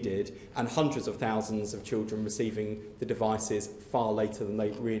needed, and hundreds of thousands of children receiving the devices far later than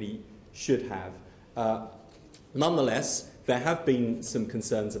they really should have. Nonetheless, there have been some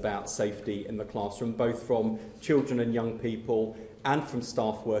concerns about safety in the classroom, both from children and young people and from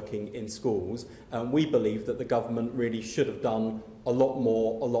staff working in schools. We believe that the government really should have done a lot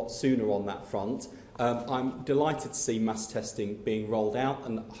more, a lot sooner on that front. I'm delighted to see mass testing being rolled out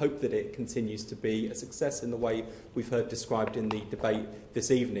and hope that it continues to be a success in the way we've heard described in the debate this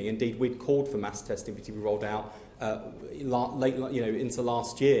evening. Indeed, we'd called for mass testing to be rolled out into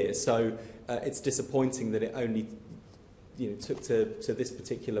last year. So it's disappointing that it only took to this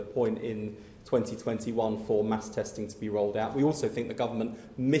particular point in 2021 for mass testing to be rolled out. We also think the government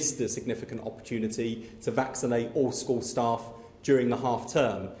missed a significant opportunity to vaccinate all school staff during the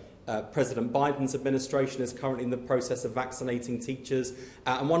half-term. President Biden's administration is currently in the process of vaccinating teachers,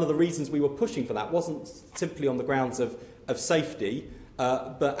 and one of the reasons we were pushing for that wasn't simply on the grounds of safety,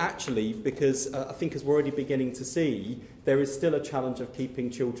 but actually because I think, as we're already beginning to see, there is still a challenge of keeping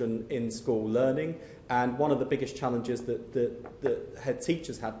children in school learning. And one of the biggest challenges that head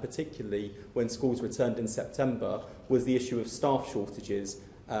teachers had, particularly when schools returned in September, was the issue of staff shortages,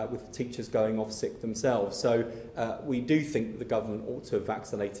 with teachers going off sick themselves. So we do think that the government ought to have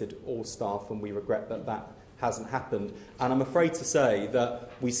vaccinated all staff, and we regret that that hasn't happened. And I'm afraid to say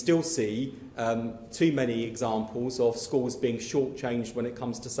that we still see too many examples of schools being shortchanged when it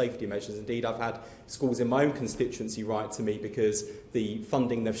comes to safety measures. Indeed, I've had schools in my own constituency write to me because the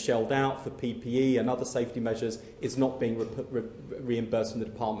funding they've shelled out for PPE and other safety measures is not being reimbursed from the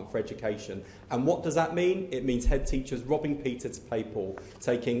Department for Education. And what does that mean? It means head teachers robbing Peter to pay Paul,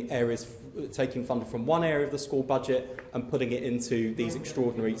 taking funding from one area of the school budget and putting it into these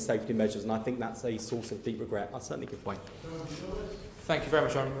extraordinary safety measures. And I think that's a source of deep regret. I certainly give way. Thank you very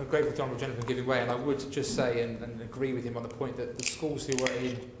much. I'm grateful to the Honourable Gentleman for giving way, and I would just say and agree with him on the point that the schools who were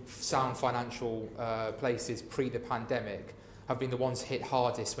in sound financial places pre the pandemic have been the ones hit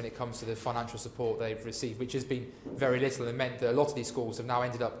hardest when it comes to the financial support they've received, which has been very little, and meant that a lot of these schools have now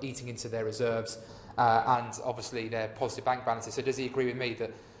ended up eating into their reserves and obviously their positive bank balances. So does he agree with me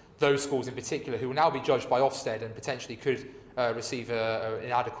that those schools in particular, who will now be judged by Ofsted and potentially could receive an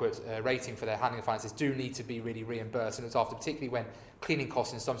inadequate rating for their handling of finances, do need to be really reimbursed and looked after, particularly when cleaning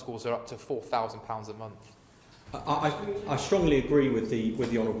costs in some schools are up to £4,000 a month? I strongly agree with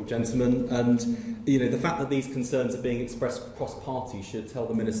the honourable gentleman, and the fact that these concerns are being expressed across parties should tell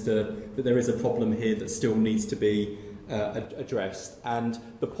the Minister that there is a problem here that still needs to be addressed. And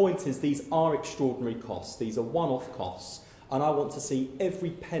the point is, these are extraordinary costs, these are one-off costs, and I want to see every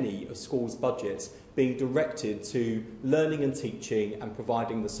penny of schools' budgets being directed to learning and teaching and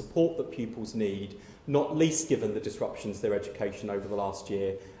providing the support that pupils need, not least given the disruptions to their education over the last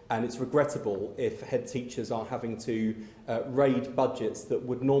year. And it's regrettable if head teachers are having to raid budgets that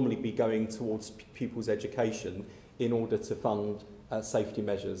would normally be going towards pupils' education in order to fund safety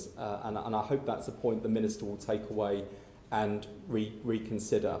measures. And I hope that's a point the Minister will take away and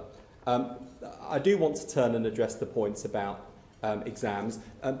reconsider. I do want to turn and address the points about exams.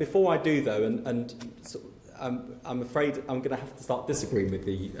 Before I do, though, I'm afraid I'm going to have to start disagreeing with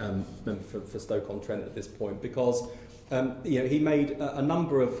the member for Stoke-on-Trent at this point, because he made a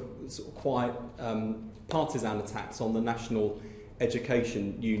number of sort of quite partisan attacks on the National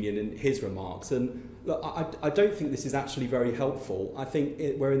Education Union in his remarks, and look, I don't think this is actually very helpful. I think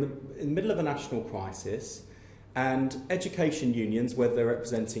we're in the middle of a national crisis, and education unions, whether they're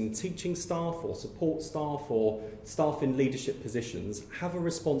representing teaching staff or support staff or staff in leadership positions, have a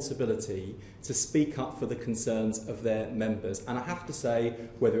responsibility to speak up for the concerns of their members. And I have to say,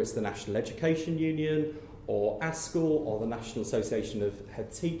 whether it's the National Education Union or ASCL or the National Association of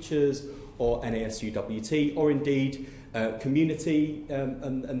Head Teachers or NASUWT, or indeed Community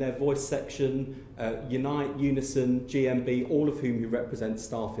and their voice section, Unite, Unison, GMB, all of whom represent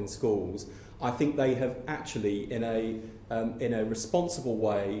staff in schools, I think they have actually, in a responsible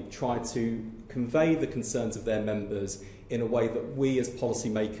way, tried to convey the concerns of their members in a way that we as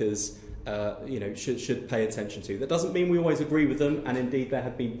policymakers should pay attention to. That doesn't mean we always agree with them, and indeed there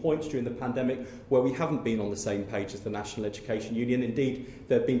have been points during the pandemic where we haven't been on the same page as the National Education Union. Indeed,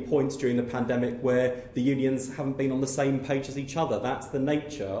 there have been points during the pandemic where the unions haven't been on the same page as each other. That's the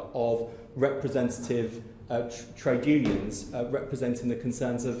nature of representative trade unions representing the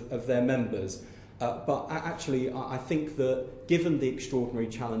concerns of their members. But actually, I think that given the extraordinary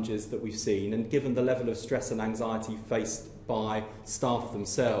challenges that we've seen and given the level of stress and anxiety faced by staff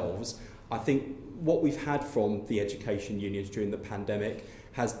themselves, I think what we've had from the education unions during the pandemic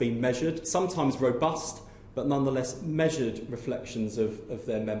has been measured, sometimes robust, but nonetheless measured reflections of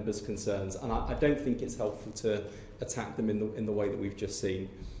their members' concerns. And I don't think it's helpful to attack them in the way that we've just seen.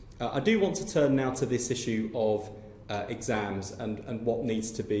 I do want to turn now to this issue of exams and what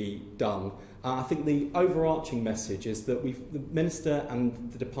needs to be done. I think the overarching message is that the Minister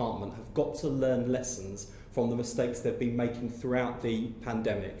and the Department have got to learn lessons from the mistakes they've been making throughout the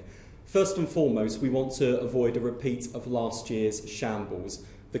pandemic. First and foremost, we want to avoid a repeat of last year's shambles.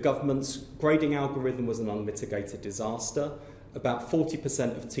 The government's grading algorithm was an unmitigated disaster. About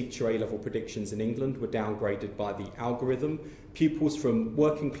 40% of teacher A-level predictions in England were downgraded by the algorithm. Pupils from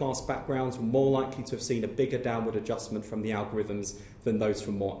working class backgrounds were more likely to have seen a bigger downward adjustment from the algorithms than those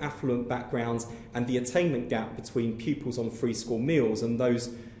from more affluent backgrounds, and the attainment gap between pupils on free school meals and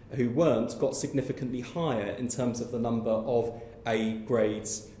those who weren't got significantly higher in terms of the number of A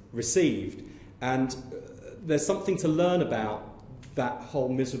grades received. And there's something to learn about that whole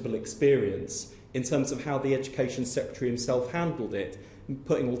miserable experience in terms of how the Education Secretary himself handled it,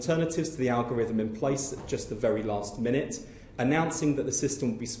 putting alternatives to the algorithm in place at just the very last minute, announcing that the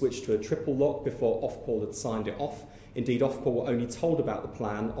system would be switched to a triple lock before Ofqual had signed it off Indeed, Ofqual were only told about the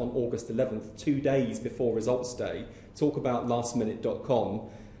plan on August 11th, 2 days before results day. Talk about lastminute.com.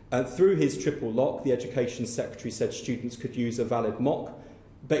 Through his triple lock, the Education Secretary said students could use a valid mock,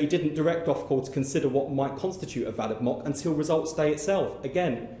 but he didn't direct Ofqual to consider what might constitute a valid mock until results day itself.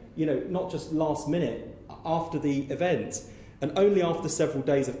 Again, not just last minute, after the event. And only after several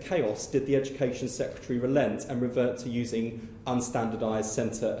days of chaos did the Education Secretary relent and revert to using unstandardised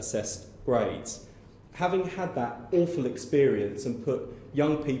centre-assessed grades. Having had that awful experience and put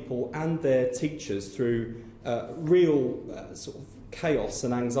young people and their teachers through real sort of chaos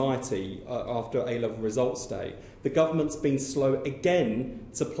and anxiety after A-level results day, the government's been slow again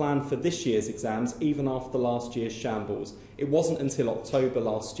to plan for this year's exams, even after last year's shambles. It wasn't until October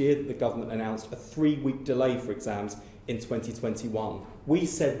last year that the government announced a 3-week delay for exams in 2021. We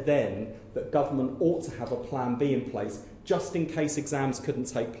said then that government ought to have a plan B in place just in case exams couldn't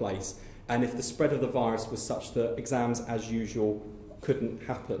take place and if the spread of the virus was such that exams as usual couldn't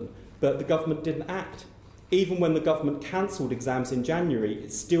happen. But the government didn't act. Even when the government cancelled exams in January,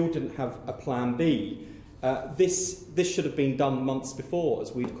 it still didn't have a plan B. This should have been done months before,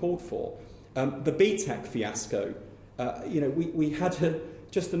 as we'd called for. The BTEC fiasco, we had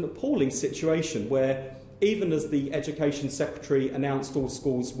just an appalling situation where even as the Education Secretary announced all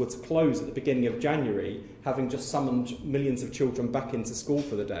schools were to close at the beginning of January, having just summoned millions of children back into school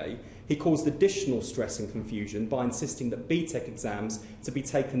for the day, he caused additional stress and confusion by insisting that BTEC exams to be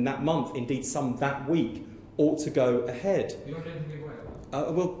taken that month, indeed some that week, ought to go ahead. You want anything to give away? I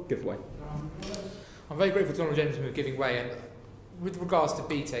will give way. I'm very grateful to the Honourable Gentleman for giving way. And with regards to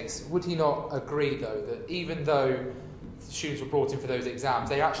BTECs, would he not agree, though, that even though students were brought in for those exams,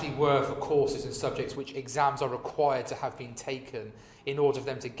 they actually were for courses and subjects which exams are required to have been taken in order for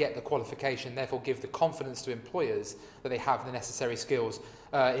them to get the qualification, and therefore give the confidence to employers that they have the necessary skills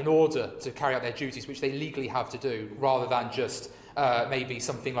in order to carry out their duties, which they legally have to do, rather than just maybe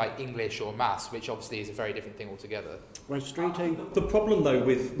something like English or maths, which obviously is a very different thing altogether. The problem, though,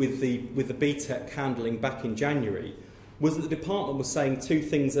 with the BTEC handling back in January was that the department was saying two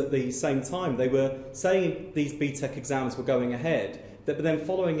things at the same time. They were saying these BTEC exams were going ahead, but then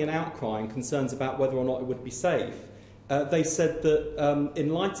following an outcry and concerns about whether or not it would be safe, they said that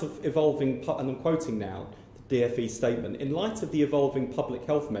in light of evolving, and I'm quoting now, the DFE statement, in light of the evolving public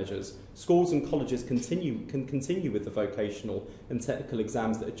health measures, schools and colleges can continue with the vocational and technical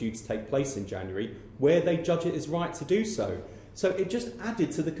exams that are due to take place in January, where they judge it is right to do so. So it just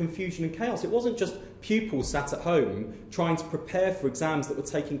added to the confusion and chaos. It wasn't just pupils sat at home trying to prepare for exams that were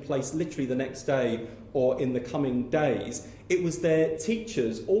taking place literally the next day or in the coming days. It was their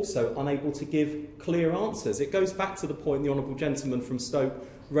teachers also unable to give clear answers. It goes back to the point the Honourable Gentleman from Stoke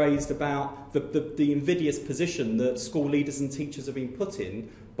raised about the invidious position that school leaders and teachers have been put in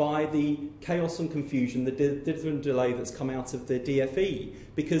by the chaos and confusion, the different delay that's come out of the DFE,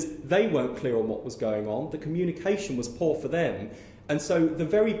 because they weren't clear on what was going on, the communication was poor for them, and so the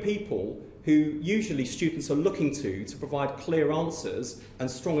very people who usually students are looking to provide clear answers and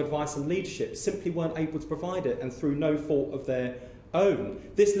strong advice and leadership simply weren't able to provide it, and through no fault of their own.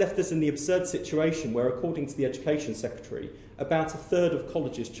 This left us in the absurd situation where, according to the Education Secretary, about a third of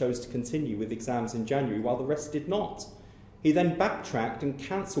colleges chose to continue with exams in January while the rest did not. He then backtracked and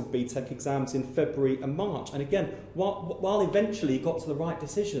cancelled BTEC exams in February and March. And again, while eventually he got to the right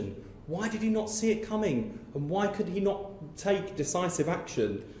decision, why did he not see it coming? And why could he not take decisive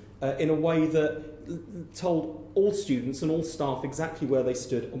action in a way that told all students and all staff exactly where they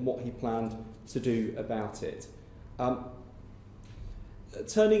stood and what he planned to do about it?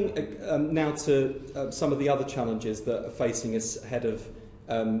 Turning now to some of the other challenges that are facing us ahead of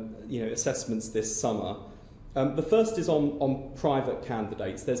assessments this summer. The first is on private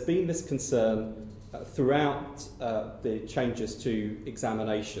candidates. There's been this concern throughout the changes to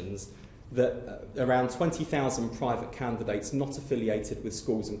examinations that around 20,000 private candidates not affiliated with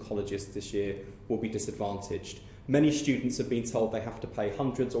schools and colleges this year will be disadvantaged. Many students have been told they have to pay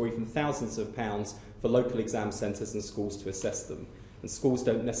hundreds or even thousands of pounds for local exam centres and schools to assess them. And schools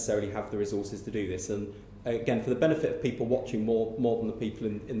don't necessarily have the resources to do this. And again, for the benefit of people watching more than the people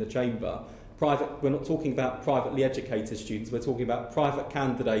in the chamber, we're not talking about privately educated students, we're talking about private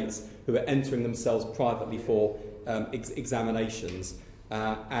candidates who are entering themselves privately for examinations.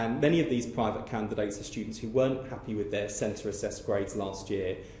 And many of these private candidates are students who weren't happy with their centre-assessed grades last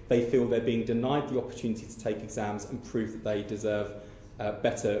year. They feel they're being denied the opportunity to take exams and prove that they deserve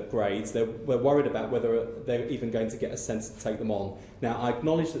better grades. We're worried about whether they're even going to get a sense to take them on. Now, I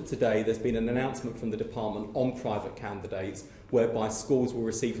acknowledge that today there's been an announcement from the department on private candidates whereby schools will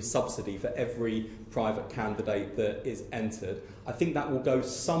receive a subsidy for every private candidate that is entered. I think that will go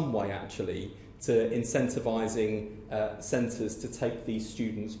some way, actually, to incentivising centres to take these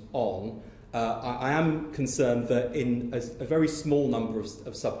students on. I am concerned that in a very small number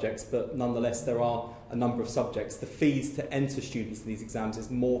of subjects, but nonetheless there are a number of subjects, the fees to enter students in these exams is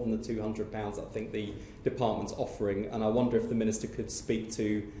more than the £200 I think the department's offering, and I wonder if the Minister could speak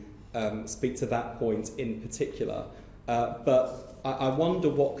to that point in particular. But I wonder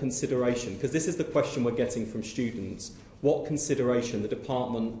what consideration, because this is the question we're getting from students, what consideration the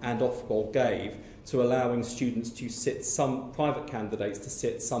department and Ofqual gave to allowing students to sit some private candidates to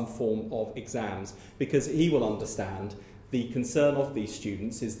sit some form of exams, because he will understand the concern of these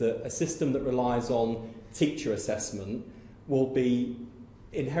students is that a system that relies on teacher assessment will be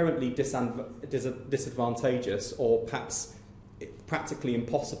inherently disadvantageous or perhaps practically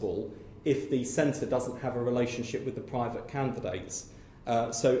impossible if the centre doesn't have a relationship with the private candidates.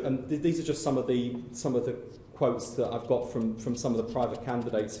 These are just some of the quotes that I've got from some of the private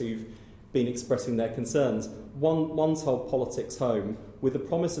candidates who've been expressing their concerns. One told Politics Home, with the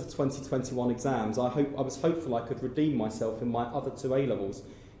promise of 2021 exams, I was hopeful I could redeem myself in my other two A-levels.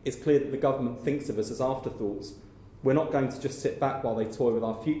 It's clear that the government thinks of us as afterthoughts. We're not going to just sit back while they toy with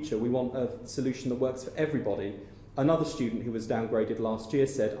our future. We want a solution that works for everybody. Another student who was downgraded last year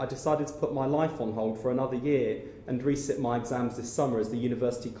said, I decided to put my life on hold for another year and resit my exams this summer as the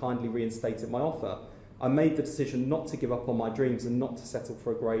university kindly reinstated my offer. I made the decision not to give up on my dreams and not to settle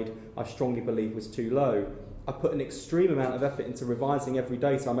for a grade I strongly believe was too low. I put an extreme amount of effort into revising every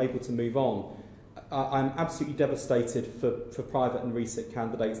day so I'm able to move on. I'm absolutely devastated for private and resit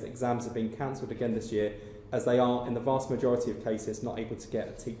candidates that exams have been cancelled again this year, as they are, in the vast majority of cases, not able to get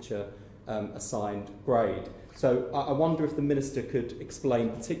a teacher assigned grade. So I wonder if the Minister could explain,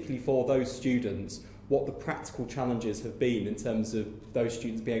 particularly for those students, what the practical challenges have been in terms of those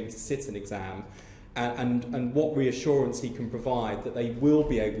students being able to sit an exam, and what reassurance he can provide that they will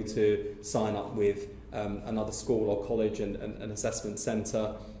be able to sign up with another school or college and an assessment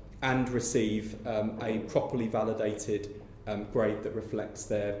centre and receive a properly validated grade that reflects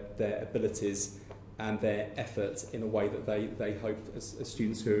their abilities and their effort in a way that they hope as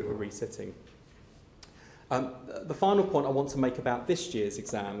students who are resitting. The final point I want to make about this year's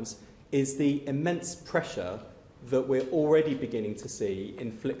exams is the immense pressure that we're already beginning to see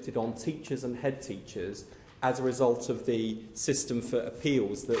inflicted on teachers and head teachers as a result of the system for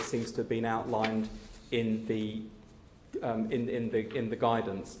appeals that seems to have been outlined in the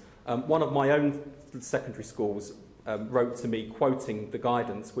guidance. One of my own secondary schools wrote to me quoting the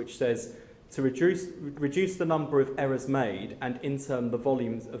guidance, which says, to reduce the number of errors made and in turn the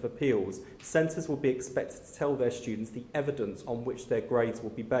volumes of appeals, centres will be expected to tell their students the evidence on which their grades will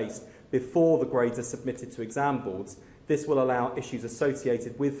be based before the grades are submitted to exam boards. This will allow issues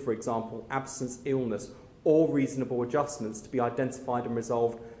associated with, for example, absence, illness or reasonable adjustments to be identified and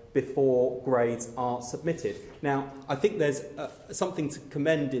resolved before grades are submitted. Now, I think there's something to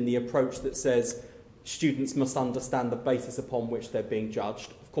commend in the approach that says students must understand the basis upon which they're being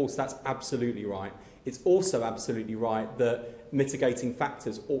judged. Of course, that's absolutely right. It's also absolutely right that mitigating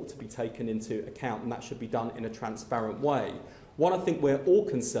factors ought to be taken into account, and that should be done in a transparent way. What I think we're all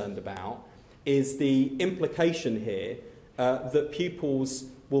concerned about is the implication here that pupils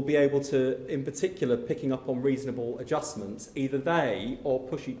will be able to, in particular, picking up on reasonable adjustments, either they or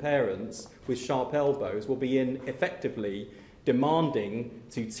pushy parents with sharp elbows will be effectively demanding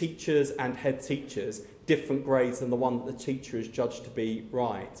to teachers and head teachers different grades than the one that the teacher is judged to be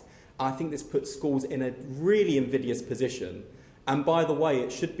right. I think this puts schools in a really invidious position. And by the way,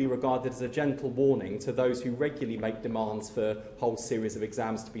 it should be regarded as a gentle warning to those who regularly make demands for a whole series of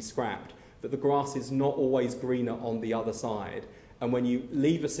exams to be scrapped, that the grass is not always greener on the other side. And when you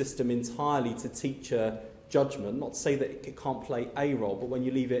leave a system entirely to teacher judgment, not to say that it can't play a role, but when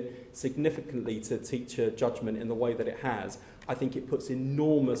you leave it significantly to teacher judgment in the way that it has, I think it puts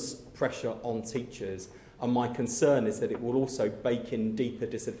enormous pressure on teachers. And my concern is that it will also bake in deeper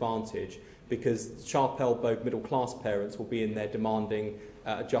disadvantage, because sharp-elbowed middle-class parents will be in there demanding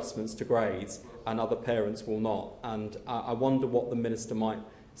adjustments to grades, and other parents will not. And I wonder what the Minister might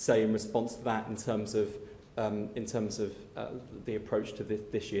say in response to that in terms of the approach to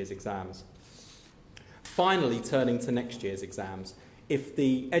this year's exams. Finally, turning to next year's exams, if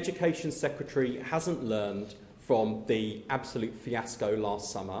the Education Secretary hasn't learned from the absolute fiasco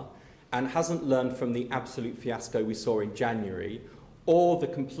last summer and hasn't learned from the absolute fiasco we saw in January, or the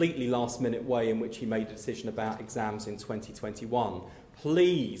completely last-minute way in which he made a decision about exams in 2021,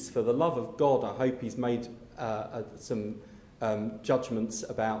 please, for the love of God, I hope he's made some judgments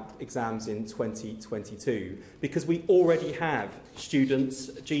about exams in 2022, because we already have students,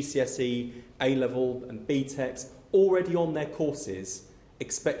 GCSE, A-level and BTECs, already on their courses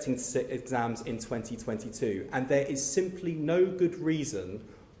expecting to sit exams in 2022. And there is simply no good reason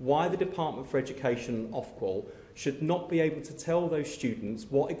why the Department for Education and Ofqual should not be able to tell those students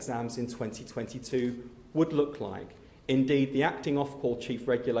what exams in 2022 would look like. Indeed, the acting Ofqual Chief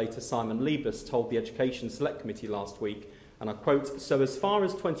Regulator, Simon Liebus, told the Education Select Committee last week, and I quote, "So as far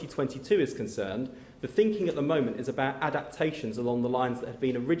as 2022 is concerned, the thinking at the moment is about adaptations along the lines that had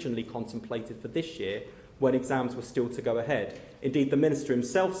been originally contemplated for this year when exams were still to go ahead. Indeed, the Minister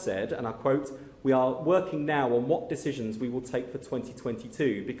himself said, and I quote, "We are working now on what decisions we will take for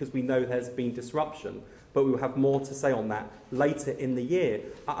 2022 because we know there's been disruption, but we will have more to say on that later in the year."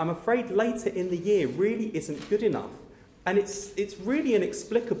 I'm afraid later in the year really isn't good enough. And it's really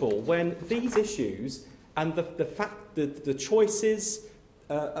inexplicable when these issues and the choices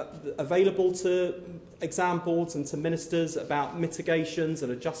available to exam boards and to ministers about mitigations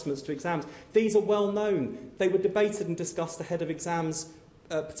and adjustments to exams, these are well known. They were debated and discussed ahead of exams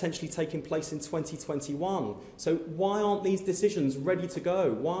potentially taking place in 2021. So why aren't these decisions ready to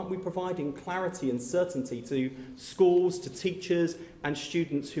go? Why aren't we providing clarity and certainty to schools, to teachers and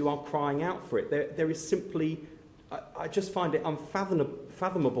students who are crying out for it? There is simply, I just find it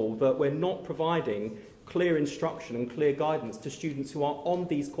unfathomable that we're not providing clear instruction and clear guidance to students who are on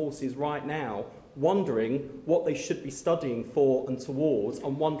these courses right now, wondering what they should be studying for and towards,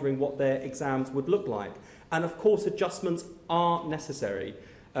 and wondering what their exams would look like. And of course, adjustments are necessary.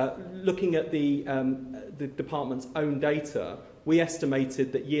 Looking at the department's own data, we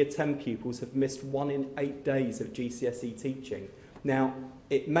estimated that Year 10 pupils have missed 1 in 8 days of GCSE teaching. Now,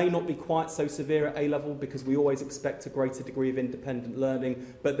 it may not be quite so severe at A-level because we always expect a greater degree of independent learning,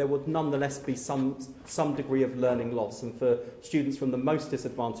 but there would nonetheless be some degree of learning loss. And for students from the most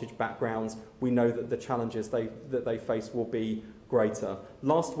disadvantaged backgrounds, we know that the challenges that they face will be greater.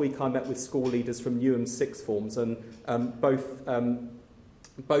 Last week I met with school leaders from Newham's sixth forms, and both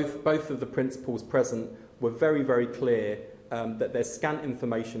of the principals present were very, very clear that there's scant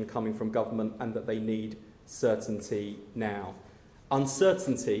information coming from government and that they need certainty now.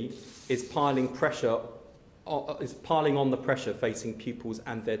 Uncertainty is piling on the pressure facing pupils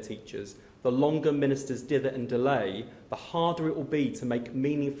and their teachers. The longer ministers dither and delay, the harder it will be to make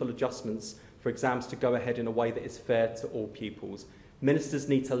meaningful adjustments for exams to go ahead in a way that is fair to all pupils. Ministers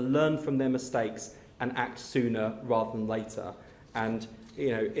need to learn from their mistakes and act sooner rather than later. And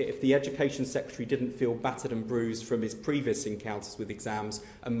you know, if the Education Secretary didn't feel battered and bruised from his previous encounters with exams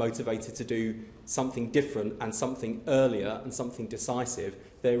and motivated to do something different and something earlier and something decisive,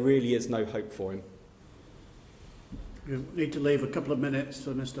 there really is no hope for him. You need to leave a couple of minutes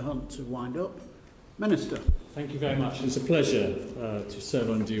for Mr Hunt to wind up. Minister. Thank you very much. It's a pleasure to serve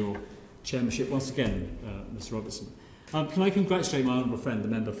under your chairmanship once again, Mr Robertson. Can I congratulate my honourable friend, the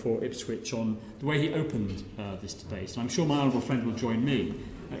member for Ipswich, on the way he opened this debate. And I'm sure my honourable friend will join me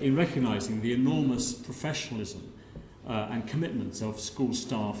in recognising the enormous professionalism and commitment of school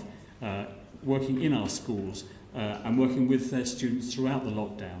staff working in our schools and working with their students throughout the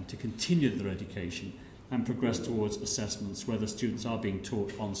lockdown to continue their education and progress towards assessments, whether students are being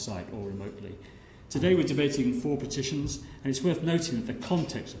taught on-site or remotely. Today we're debating 4 petitions, and it's worth noting that the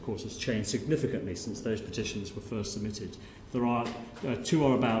context, of course, has changed significantly since those petitions were first submitted. There are 2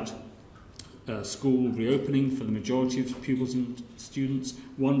 are about school reopening for the majority of pupils and students.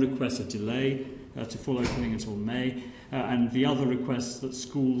 1 requests a delay to full opening until May, and the other requests that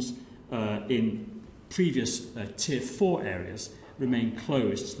schools in previous Tier 4 areas remain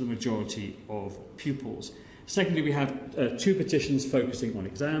closed to the majority of pupils. Secondly, we have 2 petitions focusing on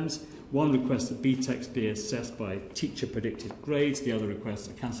exams. 1 requests that BTECs be assessed by teacher-predicted grades. The other requests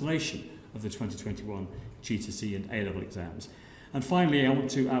a cancellation of the 2021 GCSE and A-level exams. And finally, I want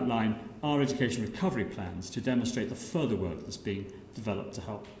to outline our education recovery plans to demonstrate the further work that's being developed to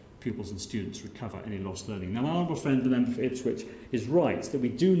help pupils and students recover any lost learning. Now, my honourable friend, the member for Ipswich, is right that we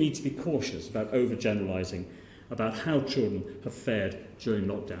do need to be cautious about overgeneralising about how children have fared during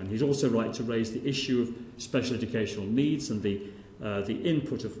lockdown. He's also right to raise the issue of special educational needs and the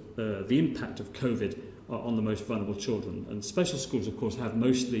impact of COVID on the most vulnerable children. And special schools, of course, have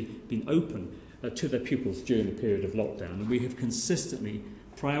mostly been open to their pupils during the period of lockdown. And we have consistently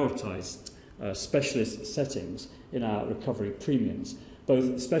prioritised specialist settings in our recovery premiums.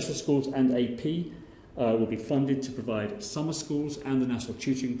 Both special schools and AP will be funded to provide summer schools and the National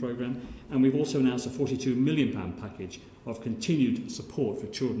Tutoring Programme. And we've also announced a £42 million package of continued support for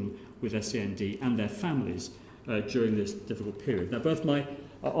children with SEND and their families during this difficult period. Now, both my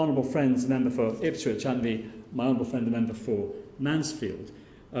honourable friends, the member for Ipswich and my honourable friend, the member for Mansfield,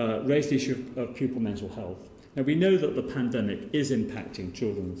 raised the issue of pupil mental health. Now, we know that the pandemic is impacting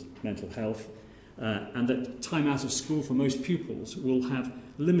children's mental health, and that time out of school for most pupils will have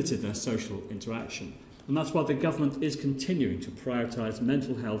limited their social interaction. And that's why the government is continuing to prioritise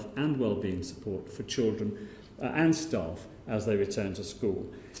mental health and wellbeing support for children and staff as they return to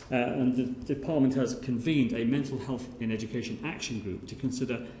school. And the Department has convened a Mental Health in Education Action Group to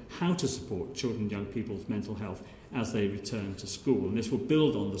consider how to support children and young people's mental health as they return to school. And this will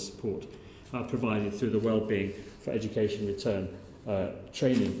build on the support provided through the Wellbeing for Education Return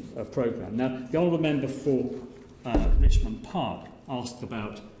training programme. Now, the Honourable Member for Richmond Park asked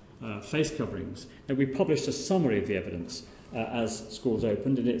about face coverings. And we published a summary of the evidence as schools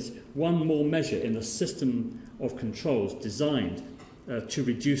opened, and it's one more measure in the system of controls designed to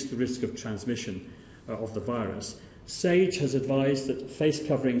reduce the risk of transmission of the virus. SAGE has advised that face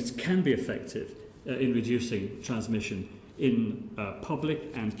coverings can be effective in reducing transmission in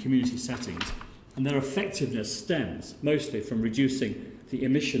public and community settings, and their effectiveness stems mostly from reducing the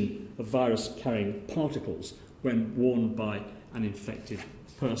emission of virus-carrying particles when worn by an infected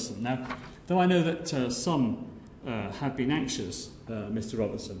person. Now, though I know that some have been anxious, Mr.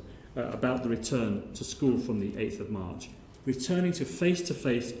 Robertson, about the return to school from the 8th of March, returning to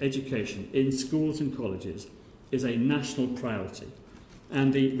face-to-face education in schools and colleges is a national priority.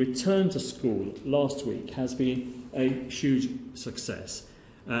 And the return to school last week has been a huge success,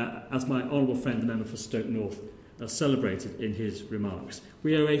 as my honourable friend, the member for Stoke North, celebrated in his remarks.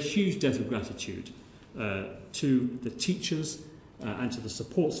 We owe a huge debt of gratitude to the teachers and to the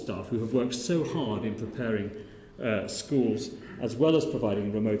support staff who have worked so hard in preparing schools, as well as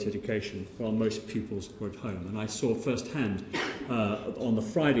providing remote education while most pupils were at home. And I saw firsthand on the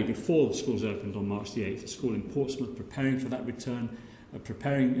Friday before the schools opened on March the 8th, a school in Portsmouth preparing for that return,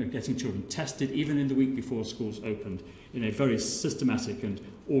 getting children tested even in the week before schools opened in a very systematic and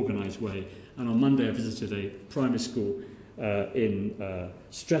organised way. And on Monday I visited a primary school in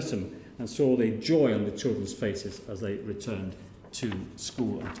Streatham and saw the joy on the children's faces as they returned to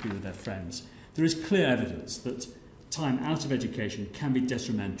school and to be with their friends. There is clear evidence that time out of education can be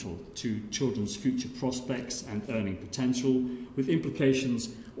detrimental to children's future prospects and earning potential, with implications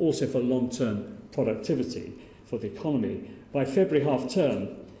also for long-term productivity for the economy. By February half-term,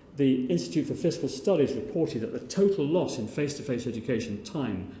 the Institute for Fiscal Studies reported that the total loss in face-to-face education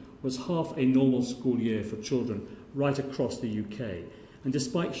time was half a normal school year for children right across the UK. And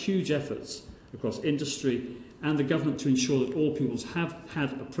despite huge efforts across industry and the government to ensure that all pupils have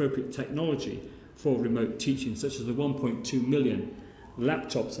had appropriate technology for remote teaching, such as the 1.2 million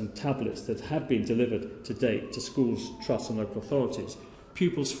laptops and tablets that have been delivered to date to schools, trusts and local authorities,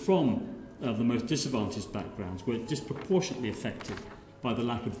 pupils from the most disadvantaged backgrounds were disproportionately affected by the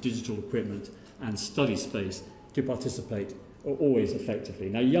lack of digital equipment and study space to participate always effectively.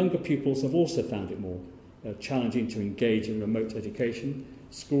 Now, younger pupils have also found it more challenging to engage in remote education.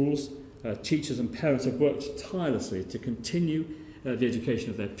 Schools, teachers and parents have worked tirelessly to continue the education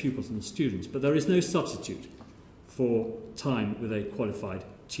of their pupils and students, but there is no substitute for time with a qualified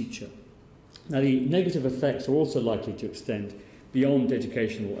teacher. Now, the negative effects are also likely to extend beyond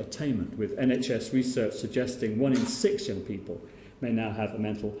educational attainment, with NHS research suggesting 1 in 6 young people may now have a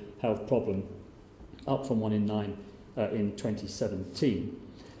mental health problem, up from 1 in 9 in 2017.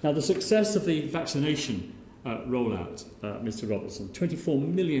 Now, the success of the vaccination rollout, Mr. Robertson, 24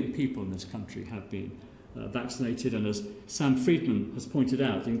 million people in this country have been vaccinated, and as Sam Friedman has pointed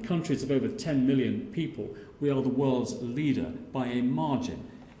out, in countries of over 10 million people, we are the world's leader by a margin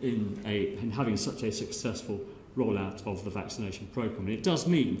in having such a successful rollout of the vaccination programme. And it does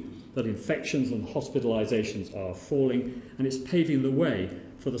mean that infections and hospitalisations are falling, and it's paving the way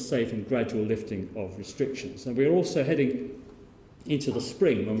for the safe and gradual lifting of restrictions. And we're also heading into the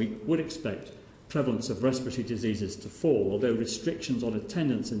spring when we would expect prevalence of respiratory diseases to fall. Although restrictions on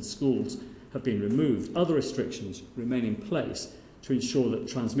attendance in schools have been removed, other restrictions remain in place to ensure that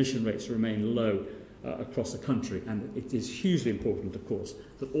transmission rates remain low across the country. And it is hugely important, of course,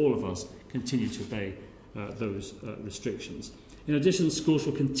 that all of us continue to obey those restrictions. In addition, schools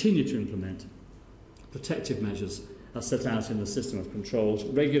will continue to implement protective measures as set out in the system of controls.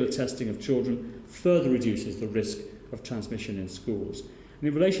 Regular testing of children further reduces the risk of transmission in schools. And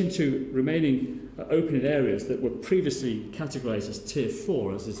in relation to remaining open in areas that were previously categorised as Tier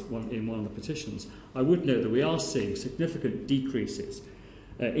 4, as is in one of the petitions, I would note that we are seeing significant decreases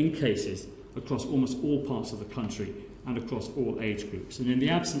in cases across almost all parts of the country and across all age groups. And in the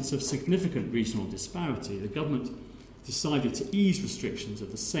absence of significant regional disparity, the government decided to ease restrictions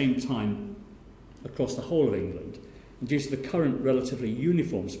at the same time across the whole of England. And due to the current relatively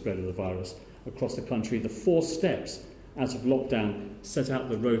uniform spread of the virus across the country, the 4 steps out of lockdown set out in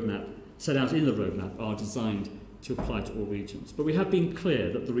the roadmap are designed to apply to all regions. But we have been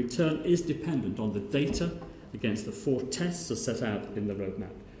clear that the return is dependent on the data against the 4 tests as set out in the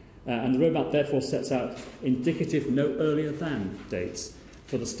roadmap. And the roadmap therefore sets out indicative no earlier than dates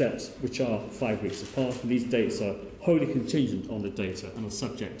for the steps which are 5 weeks apart, and these dates are wholly contingent on the data and are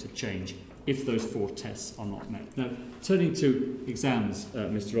subject to change if those 4 tests are not met. Now, turning to exams,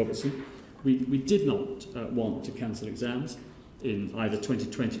 Mr. Robertson, we did not want to cancel exams in either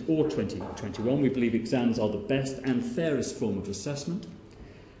 2020 or 2021. We believe exams are the best and fairest form of assessment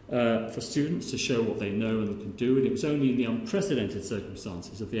for students to show what they know and can do, and it was only in the unprecedented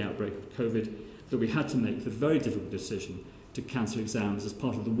circumstances of the outbreak of COVID that we had to make the very difficult decision to cancel exams as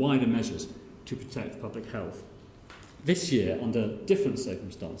part of the wider measures to protect public health. This year, under different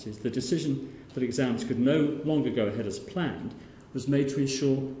circumstances, the decision that exams could no longer go ahead as planned was made to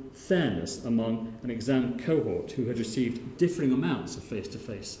ensure fairness among an exam cohort who had received differing amounts of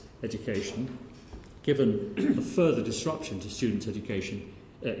face-to-face education, given the further disruption to student education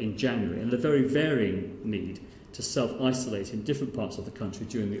in January and the very varying need to self-isolate in different parts of the country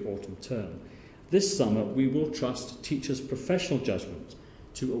during the autumn term. This summer, we will trust teachers' professional judgment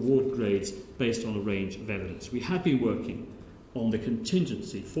to award grades based on a range of evidence. We have been working on the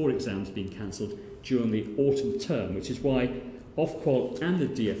contingency for exams being cancelled during the autumn term, which is why Ofqual and the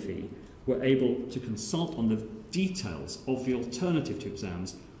DfE were able to consult on the details of the alternative to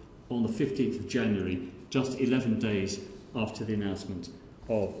exams on the 15th of January, just 11 days after the announcement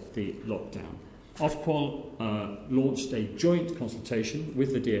of the lockdown. Ofqual launched a joint consultation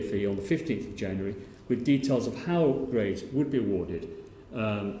with the DfE on the 15th of January with details of how grades would be awarded,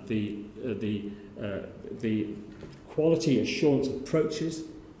 the quality assurance approaches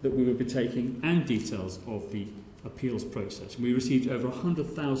that we would be taking, and details of the appeals process. And we received over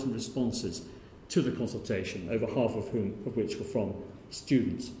 100,000 responses to the consultation, over half of which were from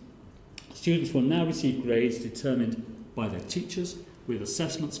students. Students will now receive grades determined by their teachers, with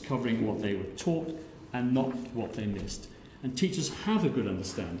assessments covering what they were taught and not what they missed. And teachers have a good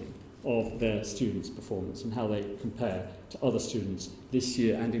understanding of their students' performance and how they compare to other students this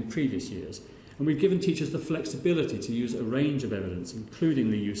year and in previous years. And we've given teachers the flexibility to use a range of evidence,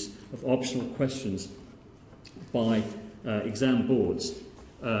 including the use of optional questions by exam boards,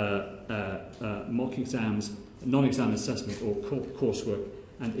 mock exams, non-exam assessment or coursework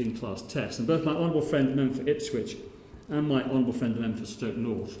and in-class tests. And both my honourable friend, the member for Ipswich, and my honourable friend, the member for Stoke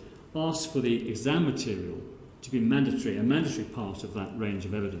North, asked for the exam material to be mandatory, a mandatory part of that range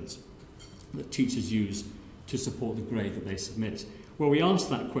of evidence that teachers use to support the grade that they submit. Well, we asked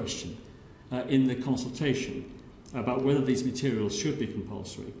that question in the consultation about whether these materials should be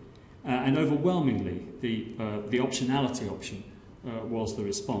compulsory, and overwhelmingly the optionality option was the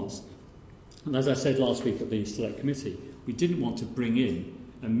response. And as I said last week at the Select Committee, we didn't want to bring in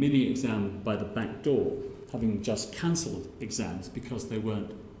a mini exam by the back door, having just cancelled exams because they weren't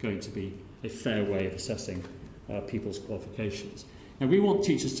going to be a fair way of assessing people's qualifications. Now, we want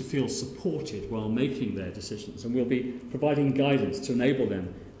teachers to feel supported while making their decisions, and we'll be providing guidance to enable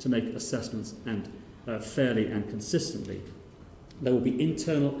them to make assessments and fairly and consistently. There will be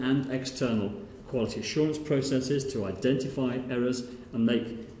internal and external quality assurance processes to identify errors and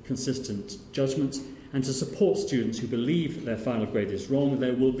make consistent judgments, and to support students who believe their final grade is wrong.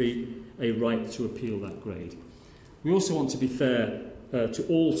 There will be a right to appeal that grade. We also want to be fair to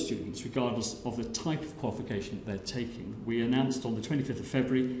all students, regardless of the type of qualification that they're taking. We announced on the 25th of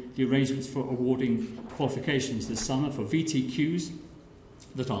February the arrangements for awarding qualifications this summer for VTQs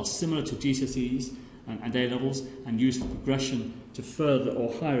that are similar to GCSEs and A-levels and used for progression to further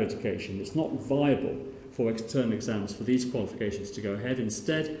or higher education. It's not viable for external exams for these qualifications to go ahead.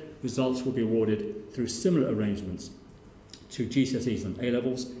 Instead, results will be awarded through similar arrangements to GCSEs and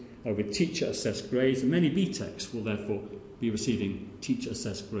A-levels with teacher-assessed grades, and many BTECs will therefore be receiving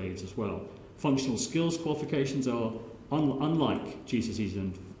teacher-assessed grades as well. Functional skills qualifications are, unlike GCSEs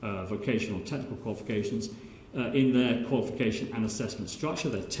and vocational technical qualifications, in their qualification and assessment structure.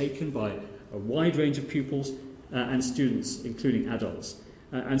 They're taken by a wide range of pupils and students, including adults.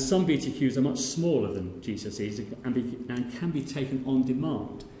 And some BTQs are much smaller than GCSEs and can be taken on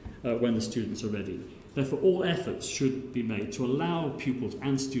demand when the students are ready. Therefore, all efforts should be made to allow pupils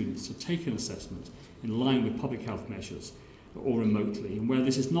and students to take an assessment in line with public health measures or remotely. And where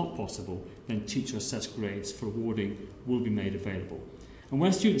this is not possible, then teacher-assessed grades for awarding will be made available. And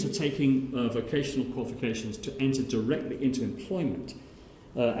where students are taking vocational qualifications to enter directly into employment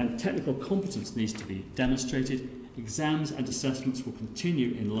and technical competence needs to be demonstrated, exams and assessments will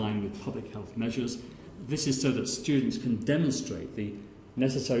continue in line with public health measures. This is so that students can demonstrate the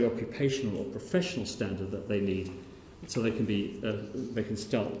necessary occupational or professional standard that they need, so they can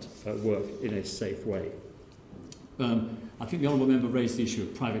start work in a safe way. I think the Honourable Member raised the issue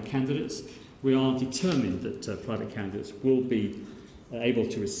of private candidates. We are determined that private candidates will be able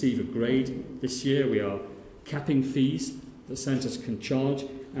to receive a grade this year. We are capping fees that centres can charge,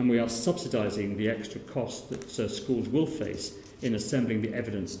 and we are subsidising the extra cost that schools will face in assembling the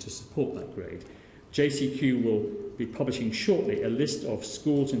evidence to support that grade. JCQ will be publishing shortly a list of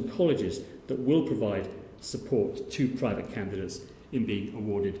schools and colleges that will provide support to private candidates in being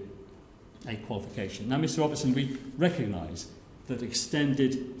awarded a qualification. Now, Mr Robertson, we recognise that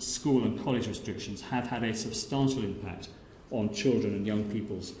extended school and college restrictions have had a substantial impact on children and young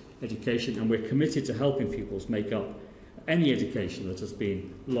people's education, and we're committed to helping pupils make up any education that has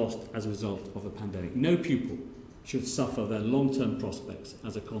been lost as a result of the pandemic. No pupil should suffer their long-term prospects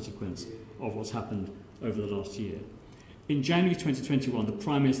as a consequence of what's happened over the last year. In January 2021, the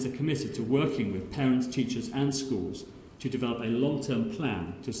Prime Minister committed to working with parents, teachers and schools to develop a long-term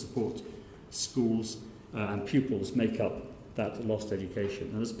plan to support schools and pupils make up that lost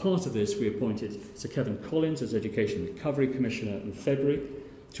education. And as part of this, we appointed Sir Kevin Collins as Education Recovery Commissioner in February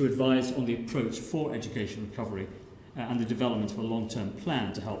to advise on the approach for education recovery and the development of a long-term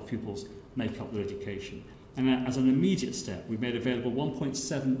plan to help pupils make up their education. And as an immediate step, we made available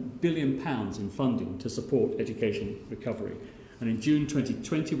 £1.7 billion in funding to support education recovery. And in June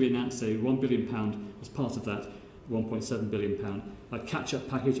 2020, we announced a £1 billion as part of that £1.7 billion catch-up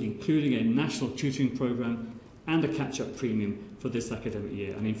package, including a national tutoring programme and a catch-up premium for this academic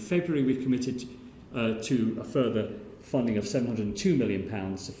year. And in February, we committed to a further funding of £702 million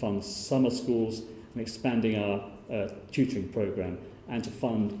to fund summer schools and expanding our tutoring programme, and to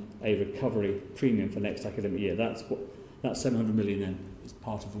fund a recovery premium for next academic year. That £700 million then is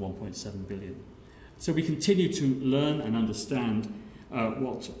part of the £1.7 billion. So we continue to learn and understand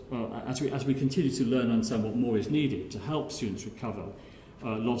as we continue to learn and understand what more is needed to help students recover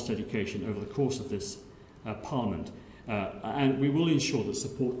lost education over the course of this Parliament. And we will ensure that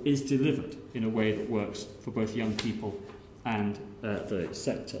support is delivered in a way that works for both young people and the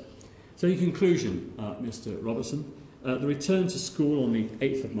sector. So in conclusion, Mr Robertson, the return to school on the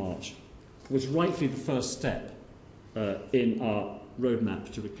 8th of March was rightly the first step in our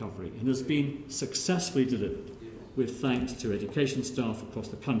roadmap to recovery and has been successfully delivered with thanks to education staff across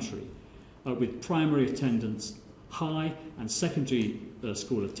the country, with primary attendance high and secondary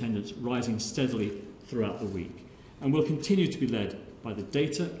school attendance rising steadily throughout the week. And will continue to be led by the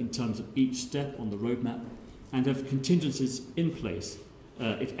data in terms of each step on the roadmap and have contingencies in place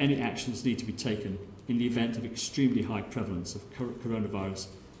if any actions need to be taken in the event of extremely high prevalence of coronavirus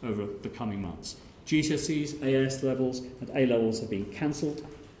over the coming months. GCSEs, AS levels and A levels have been cancelled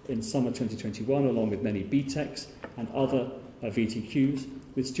in summer 2021, along with many BTECs and other VTQs,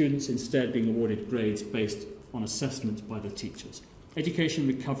 with students instead being awarded grades based on assessment by the teachers. Education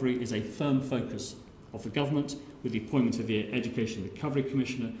recovery is a firm focus of the Government, with the appointment of the Education Recovery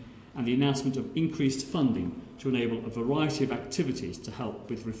Commissioner and the announcement of increased funding to enable a variety of activities to help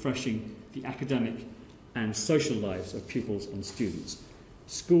with refreshing the academic and social lives of pupils and students.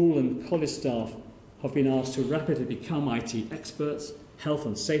 School and college staff have been asked to rapidly become IT experts, health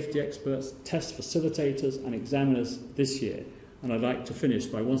and safety experts, test facilitators and examiners this year. And I'd like to finish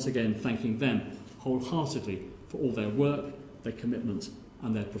by once again thanking them wholeheartedly for all their work, their commitment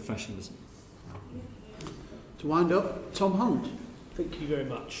and their professionalism. To wind up, Tom Hunt. Thank you very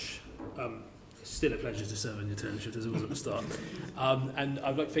much. It's still a pleasure to serve in your internship, as it was at the start. And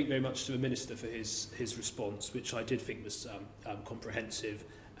I'd like to thank very much to the Minister for his response, which I did think was comprehensive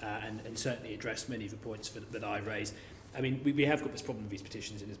and certainly addressed many of the points that I raised. I mean, we have got this problem with these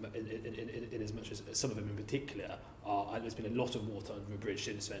petitions in as much as some of them in particular are, there's been a lot of water under the bridge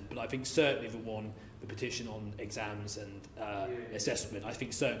since then, but I think certainly the petition on exams and assessment, I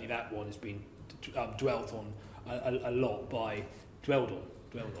think certainly that one has been dwelt on a lot by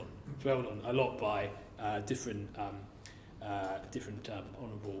different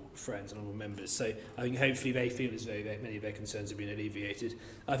honourable friends and honourable members. So I think hopefully they feel as though many of their concerns have been alleviated.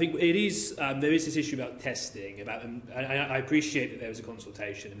 I think it is there is this issue about testing. I appreciate that there was a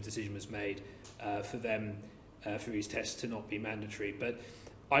consultation and a decision was made for these tests to not be mandatory, but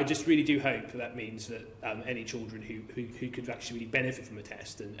I just really do hope that means that any children who could actually really benefit from a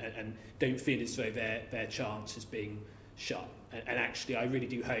test and don't feel as though their chance is being shut. And actually, I really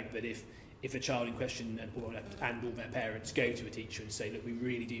do hope that if a child in question and all their parents go to a teacher and say, look, we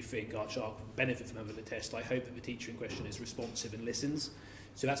really do think our child can benefit from having the test, I hope that the teacher in question is responsive and listens.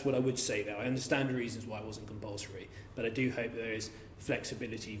 So that's what I would say there. I understand the reasons why it wasn't compulsory, but I do hope there is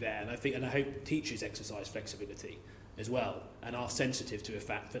flexibility there. And I hope teachers exercise flexibility as well and are sensitive to the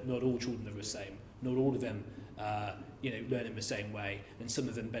fact that not all children are the same, Not all of them learn in the same way, and some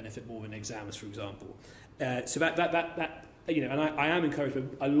of them benefit more in exams, for example. So and I am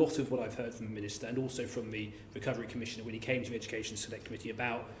encouraged by a lot of what I've heard from the Minister and also from the Recovery Commissioner when he came to the Education Select Committee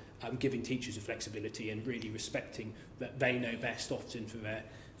about giving teachers a flexibility and really respecting that they know best often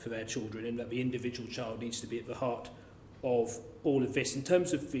for their children, and that the individual child needs to be at the heart of all of this. In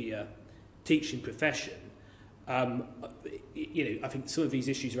terms of the teaching profession, I think some of these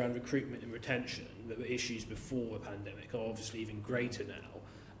issues around recruitment and retention that were issues before the pandemic are obviously even greater now.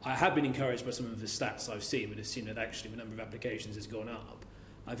 I have been encouraged by some of the stats I've seen, but I've seen that actually the number of applications has gone up.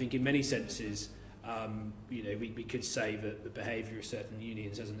 I think in many senses, we could say that the behaviour of certain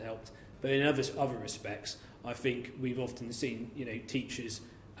unions hasn't helped, but in other respects, I think we've often seen teachers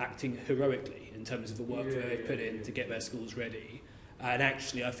acting heroically in terms of the work that they've put in to get their schools ready. And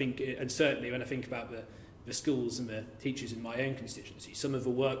actually, I think, and certainly when I think about the schools and the teachers in my own constituency, some of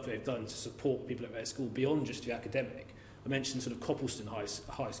the work they've done to support people at their school beyond just the academic. I mentioned sort of Coppleston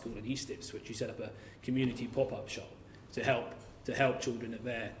High School in East Ipswich, who set up a community pop-up shop to help children at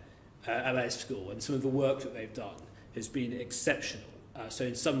their school, and some of the work that they've done has been exceptional. So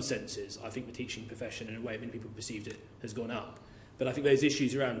in some senses, I think the teaching profession, in a way many people perceived it, has gone up. But I think those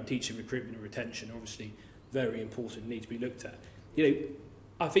issues around teacher recruitment and retention are obviously very important and need to be looked at.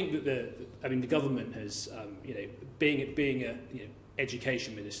 I think that the government has, being a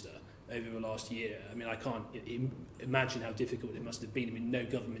education minister over the last year, I can't imagine how difficult it must have been. No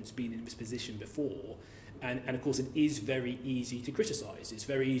government's been in this position before. And of course, it is very easy to criticise. It's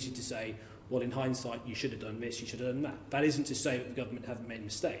very easy to say, well, in hindsight, you should have done this, you should have done that. That isn't to say that the government haven't made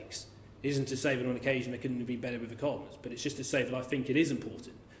mistakes. It isn't to say that on occasion they couldn't have been better with the commas. But it's just to say that I think it is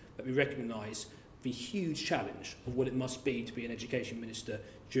important that we recognise the huge challenge of what it must be to be an education minister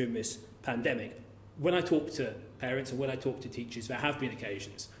during this pandemic. When I talk to parents and when I talk to teachers, there have been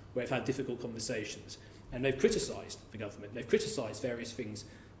occasions where I've had difficult conversations, and they've criticised the government. They've criticised various things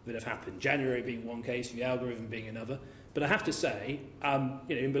that have happened. January being one case, the algorithm being another. But I have to say,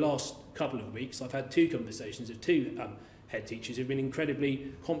 in the last couple of weeks, I've had two conversations with two head teachers who've been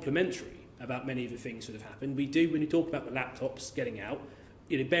incredibly complimentary about many of the things that have happened. We do, when you talk about the laptops getting out,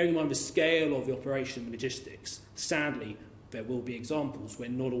 bearing in mind the scale of the operation and logistics, sadly, there will be examples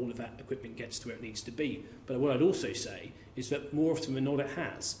when not all of that equipment gets to where it needs to be. But what I'd also say is that more often than not it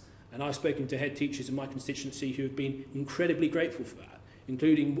has. And I've spoken to head teachers in my constituency who have been incredibly grateful for that,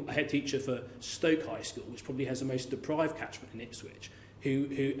 including a head teacher for Stoke High School, which probably has the most deprived catchment in Ipswich,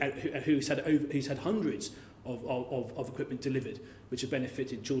 who's had hundreds of equipment delivered, which have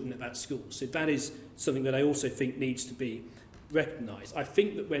benefited children at that school. So that is something that I also think needs to be recognised. I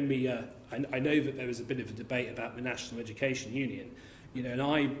think that when we, I know that there was a bit of a debate about the National Education Union, and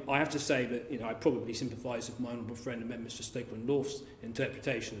I have to say that, I probably sympathise with my honourable friend and Member for Stoke-on-North's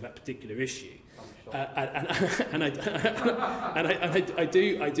interpretation of that particular issue. And I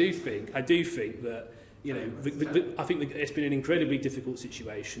do think that, I think that it's been an incredibly difficult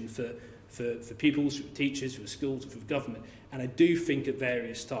situation for pupils, for teachers, for schools, for government. And I do think at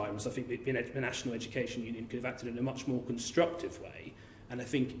various times, I think the National Education Union could have acted in a much more constructive way.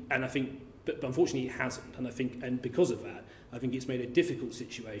 But unfortunately it hasn't. And because of that, I think it's made a difficult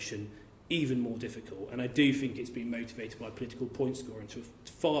situation even more difficult. And I do think it's been motivated by political point scoring to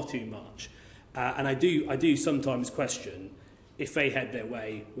far too much. And I do sometimes question if they had their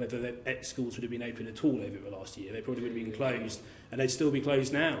way, whether the schools would have been open at all over the last year. They probably would have been closed, and they'd still be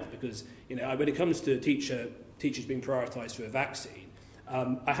closed now because, when it comes to teachers being prioritised for a vaccine,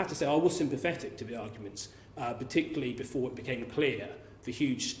 I have to say I was sympathetic to the arguments, particularly before it became clear the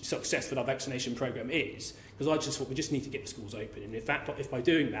huge success that our vaccination programme is, because I just thought we just need to get the schools open, and in fact, if by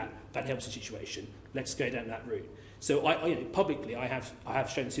doing that, that helps the situation, let's go down that route. So publicly, I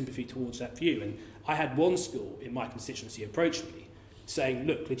have shown sympathy towards that view, and I had one school in my constituency approach me saying,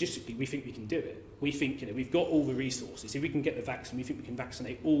 look, logistically, we think we can do it. We think, we've got all the resources. If we can get the vaccine, we think we can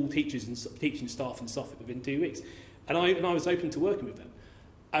vaccinate all teachers and teaching staff in Suffolk within 2 weeks. And I was open to working with them.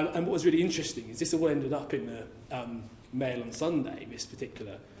 And what was really interesting is this all ended up in the Mail on Sunday, this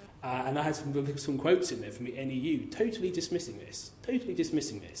particular, and I had some quotes in there from the NEU, totally dismissing this.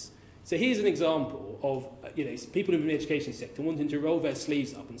 So here's an example of people in the education sector wanting to roll their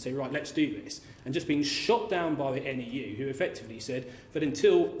sleeves up and say, right, let's do this, and just being shot down by the NEU, who effectively said that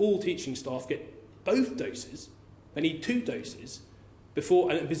until all teaching staff get both doses, they need 2 doses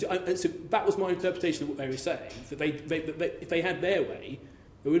before. And so that was my interpretation of what they were saying. That if they had their way,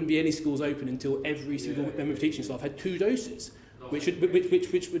 there wouldn't be any schools open until every single member of teaching staff had 2 doses. Which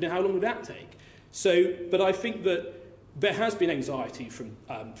would how long would that take? So, but I think that there has been anxiety from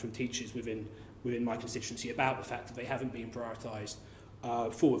teachers within my constituency about the fact that they haven't been prioritised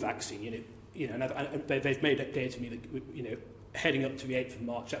for a vaccine. you know, and they've made it clear to me that, you know, heading up to the 8th of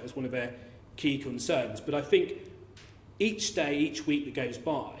March, that was one of their key concerns. But I think each day, each week that goes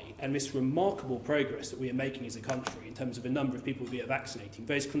by, and this remarkable progress that we are making as a country in terms of the number of people we are vaccinating,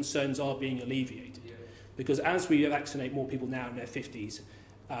 those concerns are being alleviated. Because as we vaccinate more people now in their 50s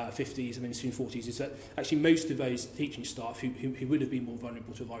and then soon 40s, is that actually most of those teaching staff who would have been more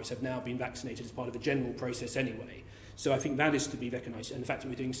vulnerable to the virus have now been vaccinated as part of a general process anyway. So I think that is to be recognised, and the fact that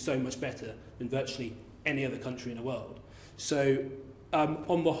we're doing so much better than virtually any other country in the world. So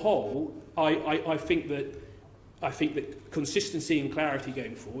on the whole, I think that consistency and clarity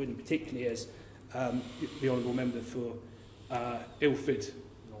going forward, and particularly as the Honourable Member for Ilford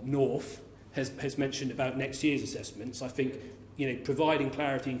North has mentioned about next year's assessments, I think, you know, providing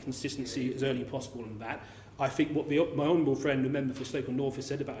clarity and consistency as early as possible on that. I think what my honourable friend, the member for Stoke North, has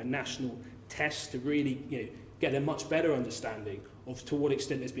said about a national test to really, you know, get a much better understanding of to what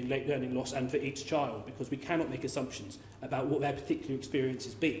extent there's been late learning loss and for each child, because we cannot make assumptions about what their particular experience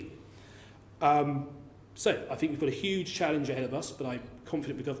has been. So I think we've got a huge challenge ahead of us, but I'm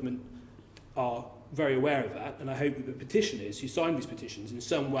confident the government are very aware of that, and I hope that the petitioners who signed these petitions in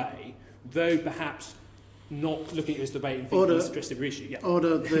some way, though perhaps not looking at this debate and thinking it's addressed every issue. Yeah.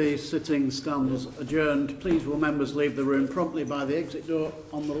 Order. The sitting stands adjourned. Please will members leave the room promptly by the exit door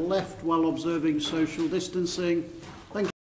on the left while observing social distancing.